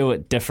just do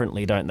it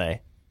differently, don't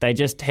they? They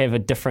just have a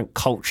different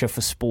culture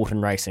for sport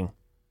and racing.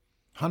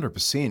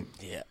 100%.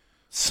 Yeah,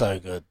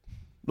 so good.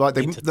 Like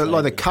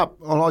the Cup,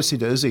 well, I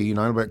said to Izzy, you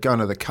know, about going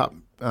to the Cup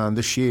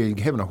this year,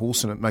 having a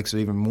horse in it makes it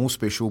even more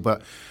special.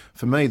 But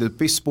for me, the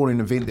best sporting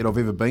event that I've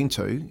ever been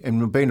to, and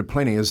we've been to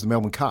plenty, is the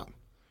Melbourne Cup.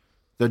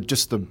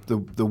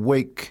 The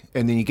week,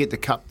 and then you get the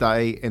Cup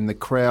day and the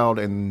crowd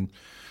and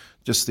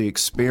just the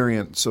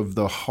experience of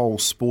the whole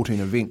sporting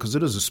event, because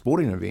it is a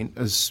sporting event,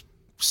 is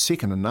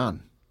second to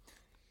none.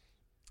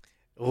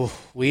 Oh,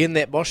 we in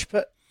that mosh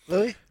pit,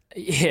 Louis?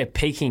 Yeah,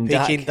 Peking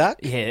duck.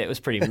 Yeah, it was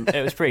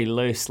pretty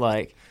loose.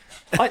 Like,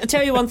 I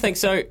tell you one thing.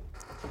 So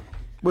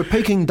we're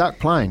Peking duck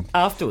playing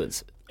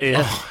afterwards.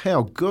 Yeah, oh,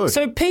 how good.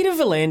 So Peter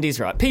V'landys,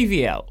 right?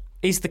 PVL.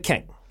 He's the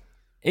king.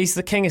 He's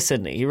the king of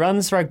Sydney. He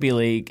runs rugby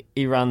league.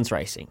 He runs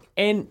racing.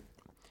 And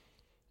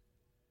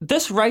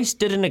this race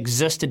didn't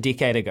exist a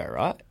decade ago,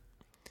 right?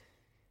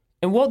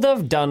 And what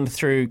they've done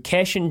through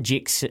cash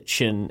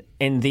injection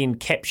and then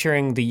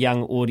capturing the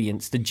young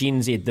audience, the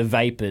Gen Z, the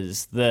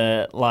vapors,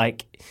 that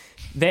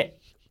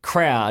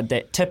crowd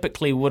that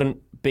typically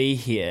wouldn't be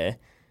here.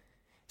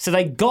 So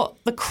they got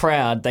the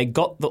crowd, they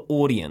got the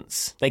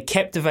audience, they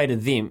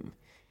captivated them,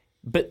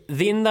 but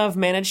then they've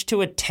managed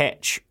to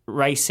attach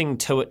racing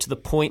to it to the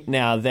point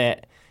now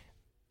that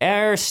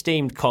our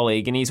esteemed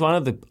colleague, and he's one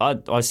of the,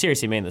 I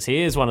seriously mean this,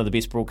 he is one of the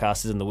best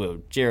broadcasters in the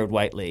world, Gerard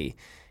Whateley.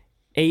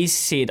 He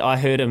said, I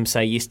heard him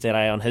say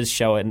yesterday on his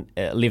show at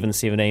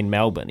 11:17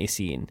 Melbourne,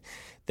 SEN,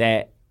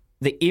 that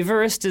the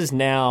Everest is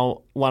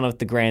now one of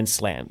the Grand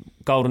Slam,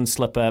 Golden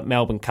Slipper,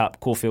 Melbourne Cup,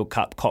 Caulfield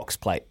Cup, Cox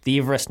Plate. The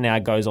Everest now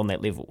goes on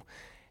that level.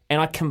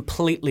 And I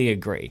completely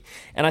agree.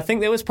 And I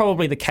think that was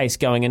probably the case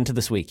going into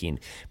this weekend.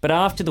 But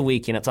after the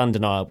weekend, it's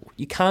undeniable.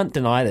 You can't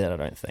deny that, I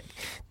don't think.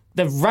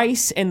 The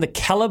race and the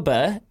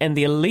calibre and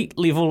the elite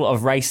level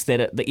of race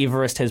that the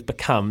Everest has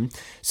become.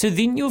 So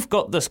then you've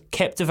got this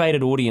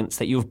captivated audience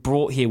that you've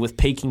brought here with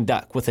Peking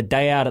duck, with a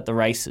day out at the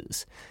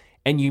races,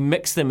 and you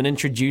mix them and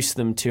introduce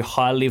them to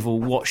high level,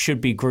 what should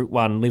be Group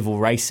 1 level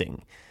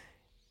racing.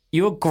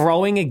 You're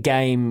growing a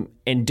game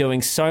and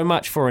doing so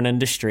much for an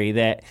industry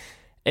that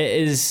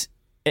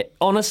it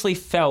honestly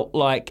felt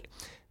like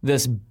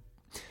this.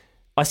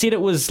 I said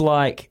it was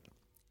like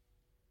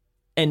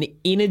an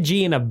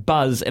energy and a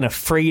buzz and a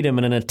freedom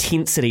and an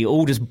intensity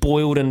all just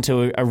boiled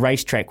into a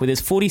racetrack where there's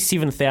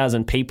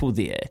 47,000 people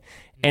there,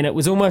 and it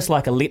was almost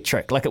like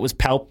electric, like it was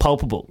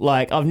palpable.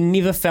 Like, I've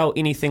never felt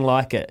anything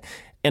like it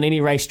in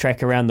any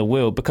racetrack around the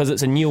world, because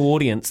it's a new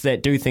audience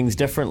that do things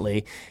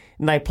differently.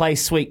 And they play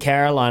Sweet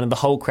Caroline and the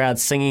whole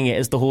crowd's singing it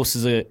as the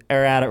horses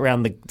are out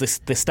around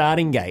the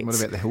starting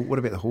gates. What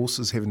about the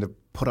horses having to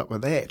put up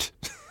with that?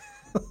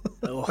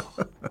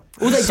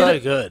 Well,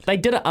 good. They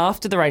did it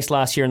after the race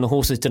last year, and the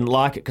horses didn't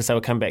like it because they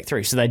were coming back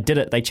through. So they did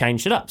it. They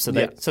changed it up. So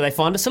they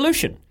find a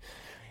solution.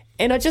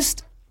 And I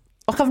just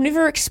I've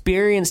never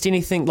experienced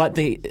anything like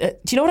the. Do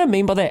you know what I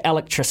mean by that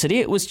electricity?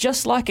 It was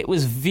just like it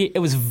was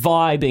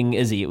vibing,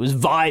 Izzy. It was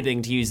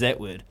vibing, to use that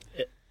word.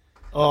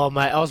 Oh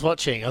mate, I was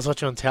watching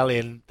on telly,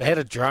 and they had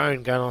a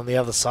drone going on the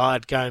other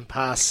side, going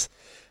past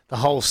the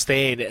whole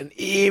stand, and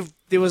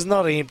there was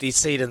not an empty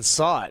seat in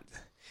sight.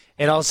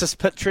 And I was just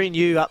picturing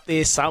you up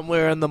there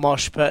somewhere in the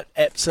mosh pit,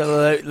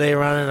 absolutely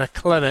running a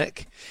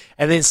clinic,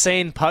 and then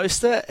seeing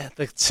poster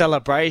the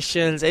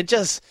celebrations and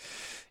just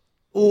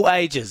all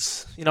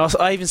ages. You know,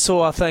 I even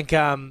saw, I think,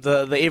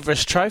 the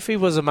Everest Trophy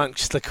was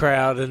amongst the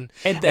crowd and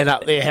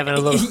up there having a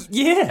little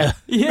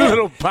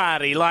little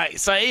party. Like,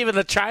 so even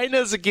the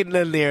trainers are getting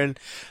in there, and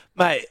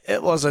mate,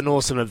 it was an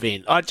awesome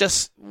event.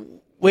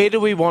 Where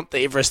do we want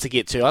the Everest to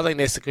get to? I think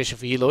that's the question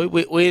for you,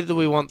 Louis. Where do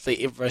we want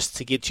the Everest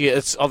to get to?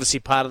 It's obviously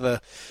part of the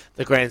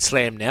Grand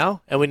Slam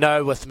now, and we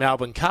know with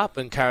Melbourne Cup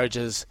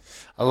encourages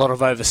a lot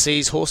of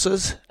overseas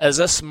horses. Is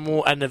this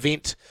more an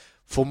event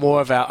for more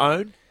of our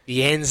own,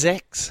 the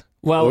Anzacs?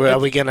 Well, or are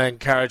we going to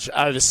encourage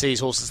overseas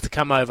horses to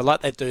come over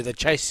like they do the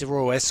Chase the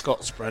Royal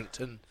Ascot Sprint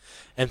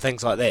and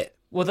things like that?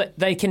 Well,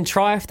 they can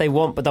try if they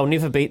want, but they'll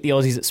never beat the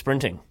Aussies at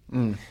sprinting.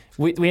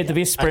 We had the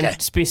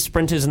best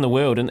sprinters in the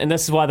world, and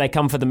this is why they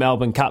come for the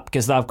Melbourne Cup,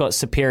 because they've got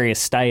superior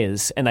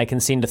stayers, and they can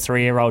send a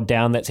 3-year-old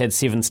down that's had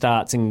 7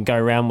 starts and go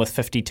around with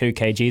 52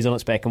 kgs on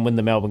its back and win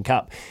the Melbourne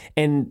Cup.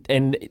 And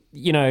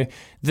you know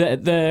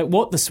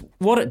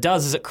what it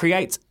does is it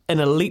creates an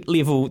elite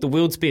level, the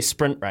world's best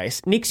sprint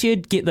race. Next year,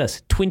 get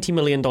this, $20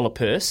 million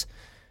purse.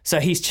 So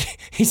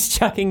he's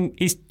chucking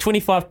his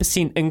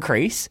 25%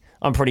 increase,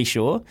 I'm pretty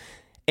sure.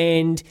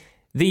 And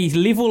the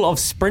level of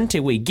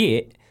sprinter we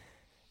get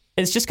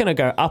is just going to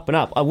go up and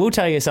up. I will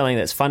tell you something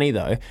that's funny,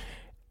 though.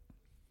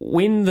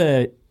 When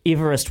the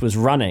Everest was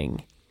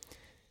running,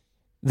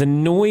 the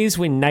noise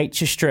when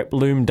Nature Strip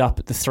loomed up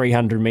at the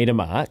 300-metre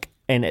mark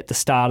and at the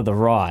start of the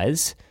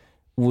rise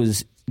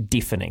was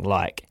deafening.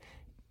 Like,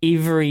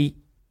 everyone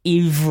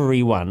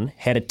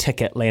had a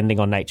ticket landing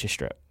on Nature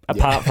Strip,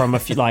 apart from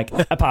say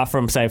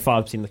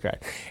 5% of the crowd.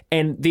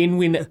 And then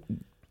when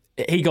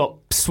he got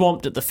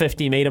swamped at the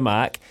 50-metre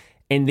mark,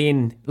 and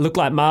then looked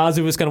like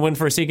Marzu was going to win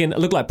for a second, it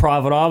looked like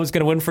Private Eye was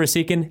going to win for a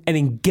second, and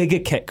then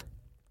Giga Kick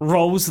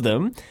rolls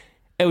them.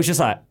 It was just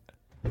like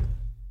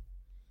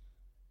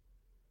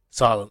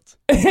silence.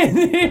 And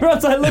then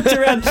everyone's like looked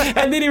around,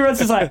 and then everyone's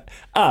just like,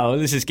 "Oh,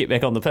 let's just get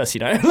back on the piss," you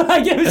know.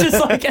 Like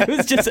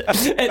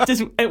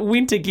it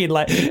went again.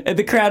 Like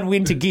the crowd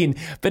went again,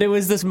 but it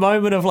was this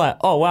moment of like,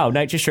 "Oh wow,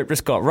 Nature Strip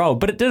just got rolled,"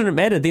 but it didn't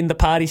matter. Then the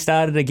party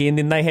started again.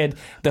 Then they had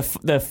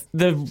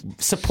the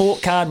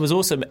support card was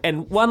awesome.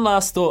 And one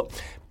last thought.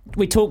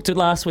 We talked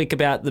last week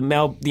about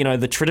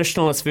the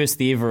traditionalists versus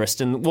the Everest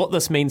and what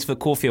this means for the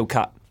Caulfield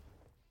Cup.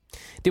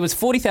 There was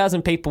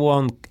 40,000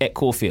 people at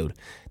Caulfield.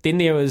 Then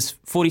there was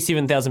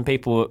 47,000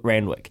 people at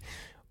Randwick.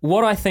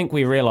 What I think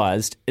we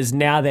realised is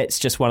now that's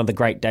just one of the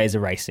great days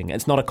of racing.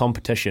 It's not a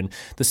competition.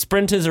 The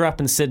sprinters are up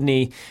in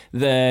Sydney.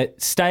 The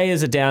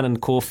stayers are down in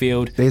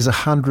Caulfield. There's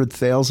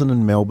 100,000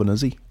 in Melbourne,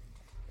 is he?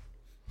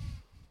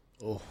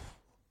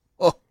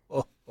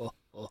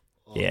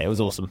 Yeah, it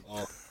was awesome.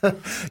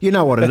 You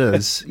know what it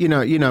is. You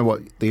know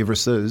what the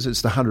Everest is.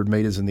 It's the 100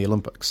 metres in the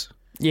Olympics.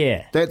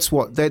 Yeah, that's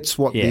what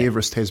the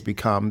Everest has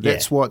become.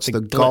 That's what's the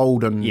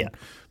golden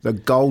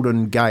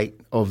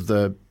gate of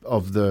the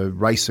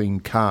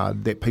racing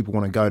card that people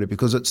want to go to,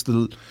 because it's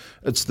the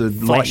flashy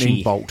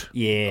lightning bolt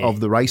of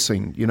the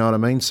racing. You know what I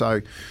mean?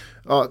 So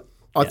I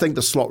think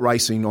the slot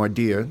racing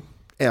idea,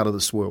 out of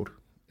this world,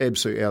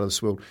 absolutely out of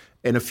this world.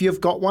 And if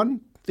you've got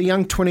one, the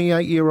young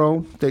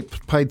 28-year-old that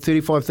paid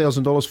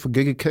 $35,000 for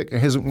Giga Kick and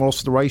hasn't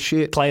lost the race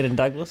yet, played in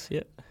Douglas,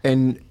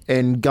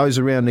 and goes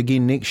around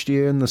again next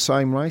year in the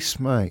same race,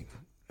 mate,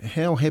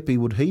 how happy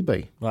would he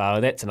be?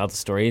 Well, that's another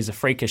story. He's a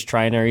freakish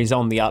trainer. He's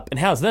on the up. And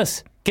how's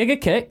this? Giga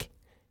Kick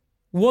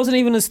wasn't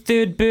even his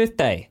 3rd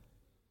birthday.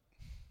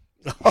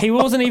 He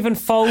wasn't even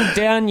foaled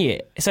down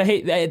yet. So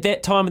at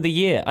that time of the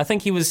year, I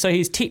think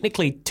he's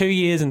technically 2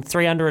 years and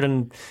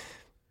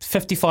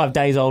 355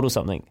 days old or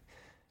something.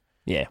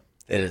 Yeah.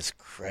 That is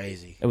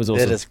crazy. It was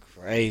awesome. That is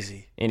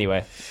crazy.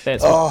 Anyway,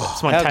 that's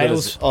my how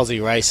tales. Good is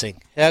Aussie racing?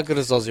 How good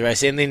is Aussie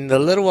racing? And then the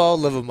little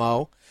old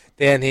Livermore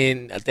down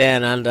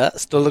under,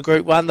 still a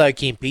Group 1 though,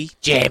 Kempy.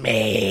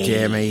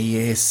 Jammy,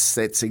 yes,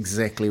 that's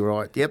exactly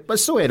right. Yep, but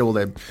still had all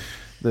the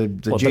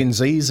Gen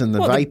Zs and the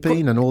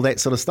vaping and all that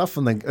sort of stuff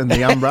and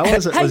the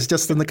umbrellas. It was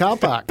just in the car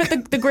park.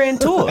 But the Grand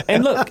Tour.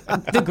 And look,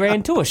 the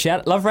Grand Tour.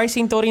 Shout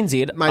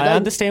loveracing.nz. Mate, I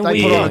understand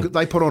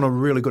they put on a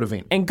really good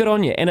event. And good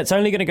on you. And it's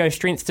only going to go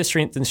strength to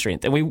strength and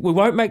strength. And we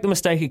won't make the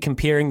mistake of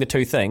comparing the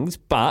two things,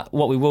 but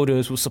what we will do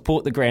is we'll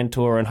support the Grand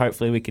Tour, and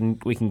hopefully we can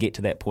get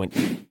to that point.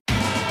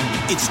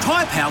 It's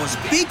Tyre Power's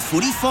Big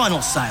Footy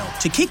Final Sale.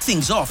 To kick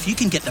things off, you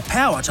can get the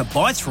power to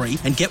buy 3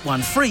 and get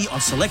 1 free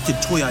on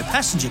selected Toyo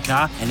passenger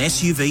car and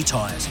SUV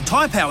tyres.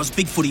 Tyre Power's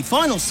Big Footy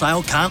Final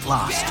Sale can't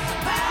last.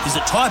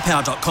 Visit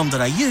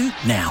tyrepower.com.au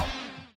now.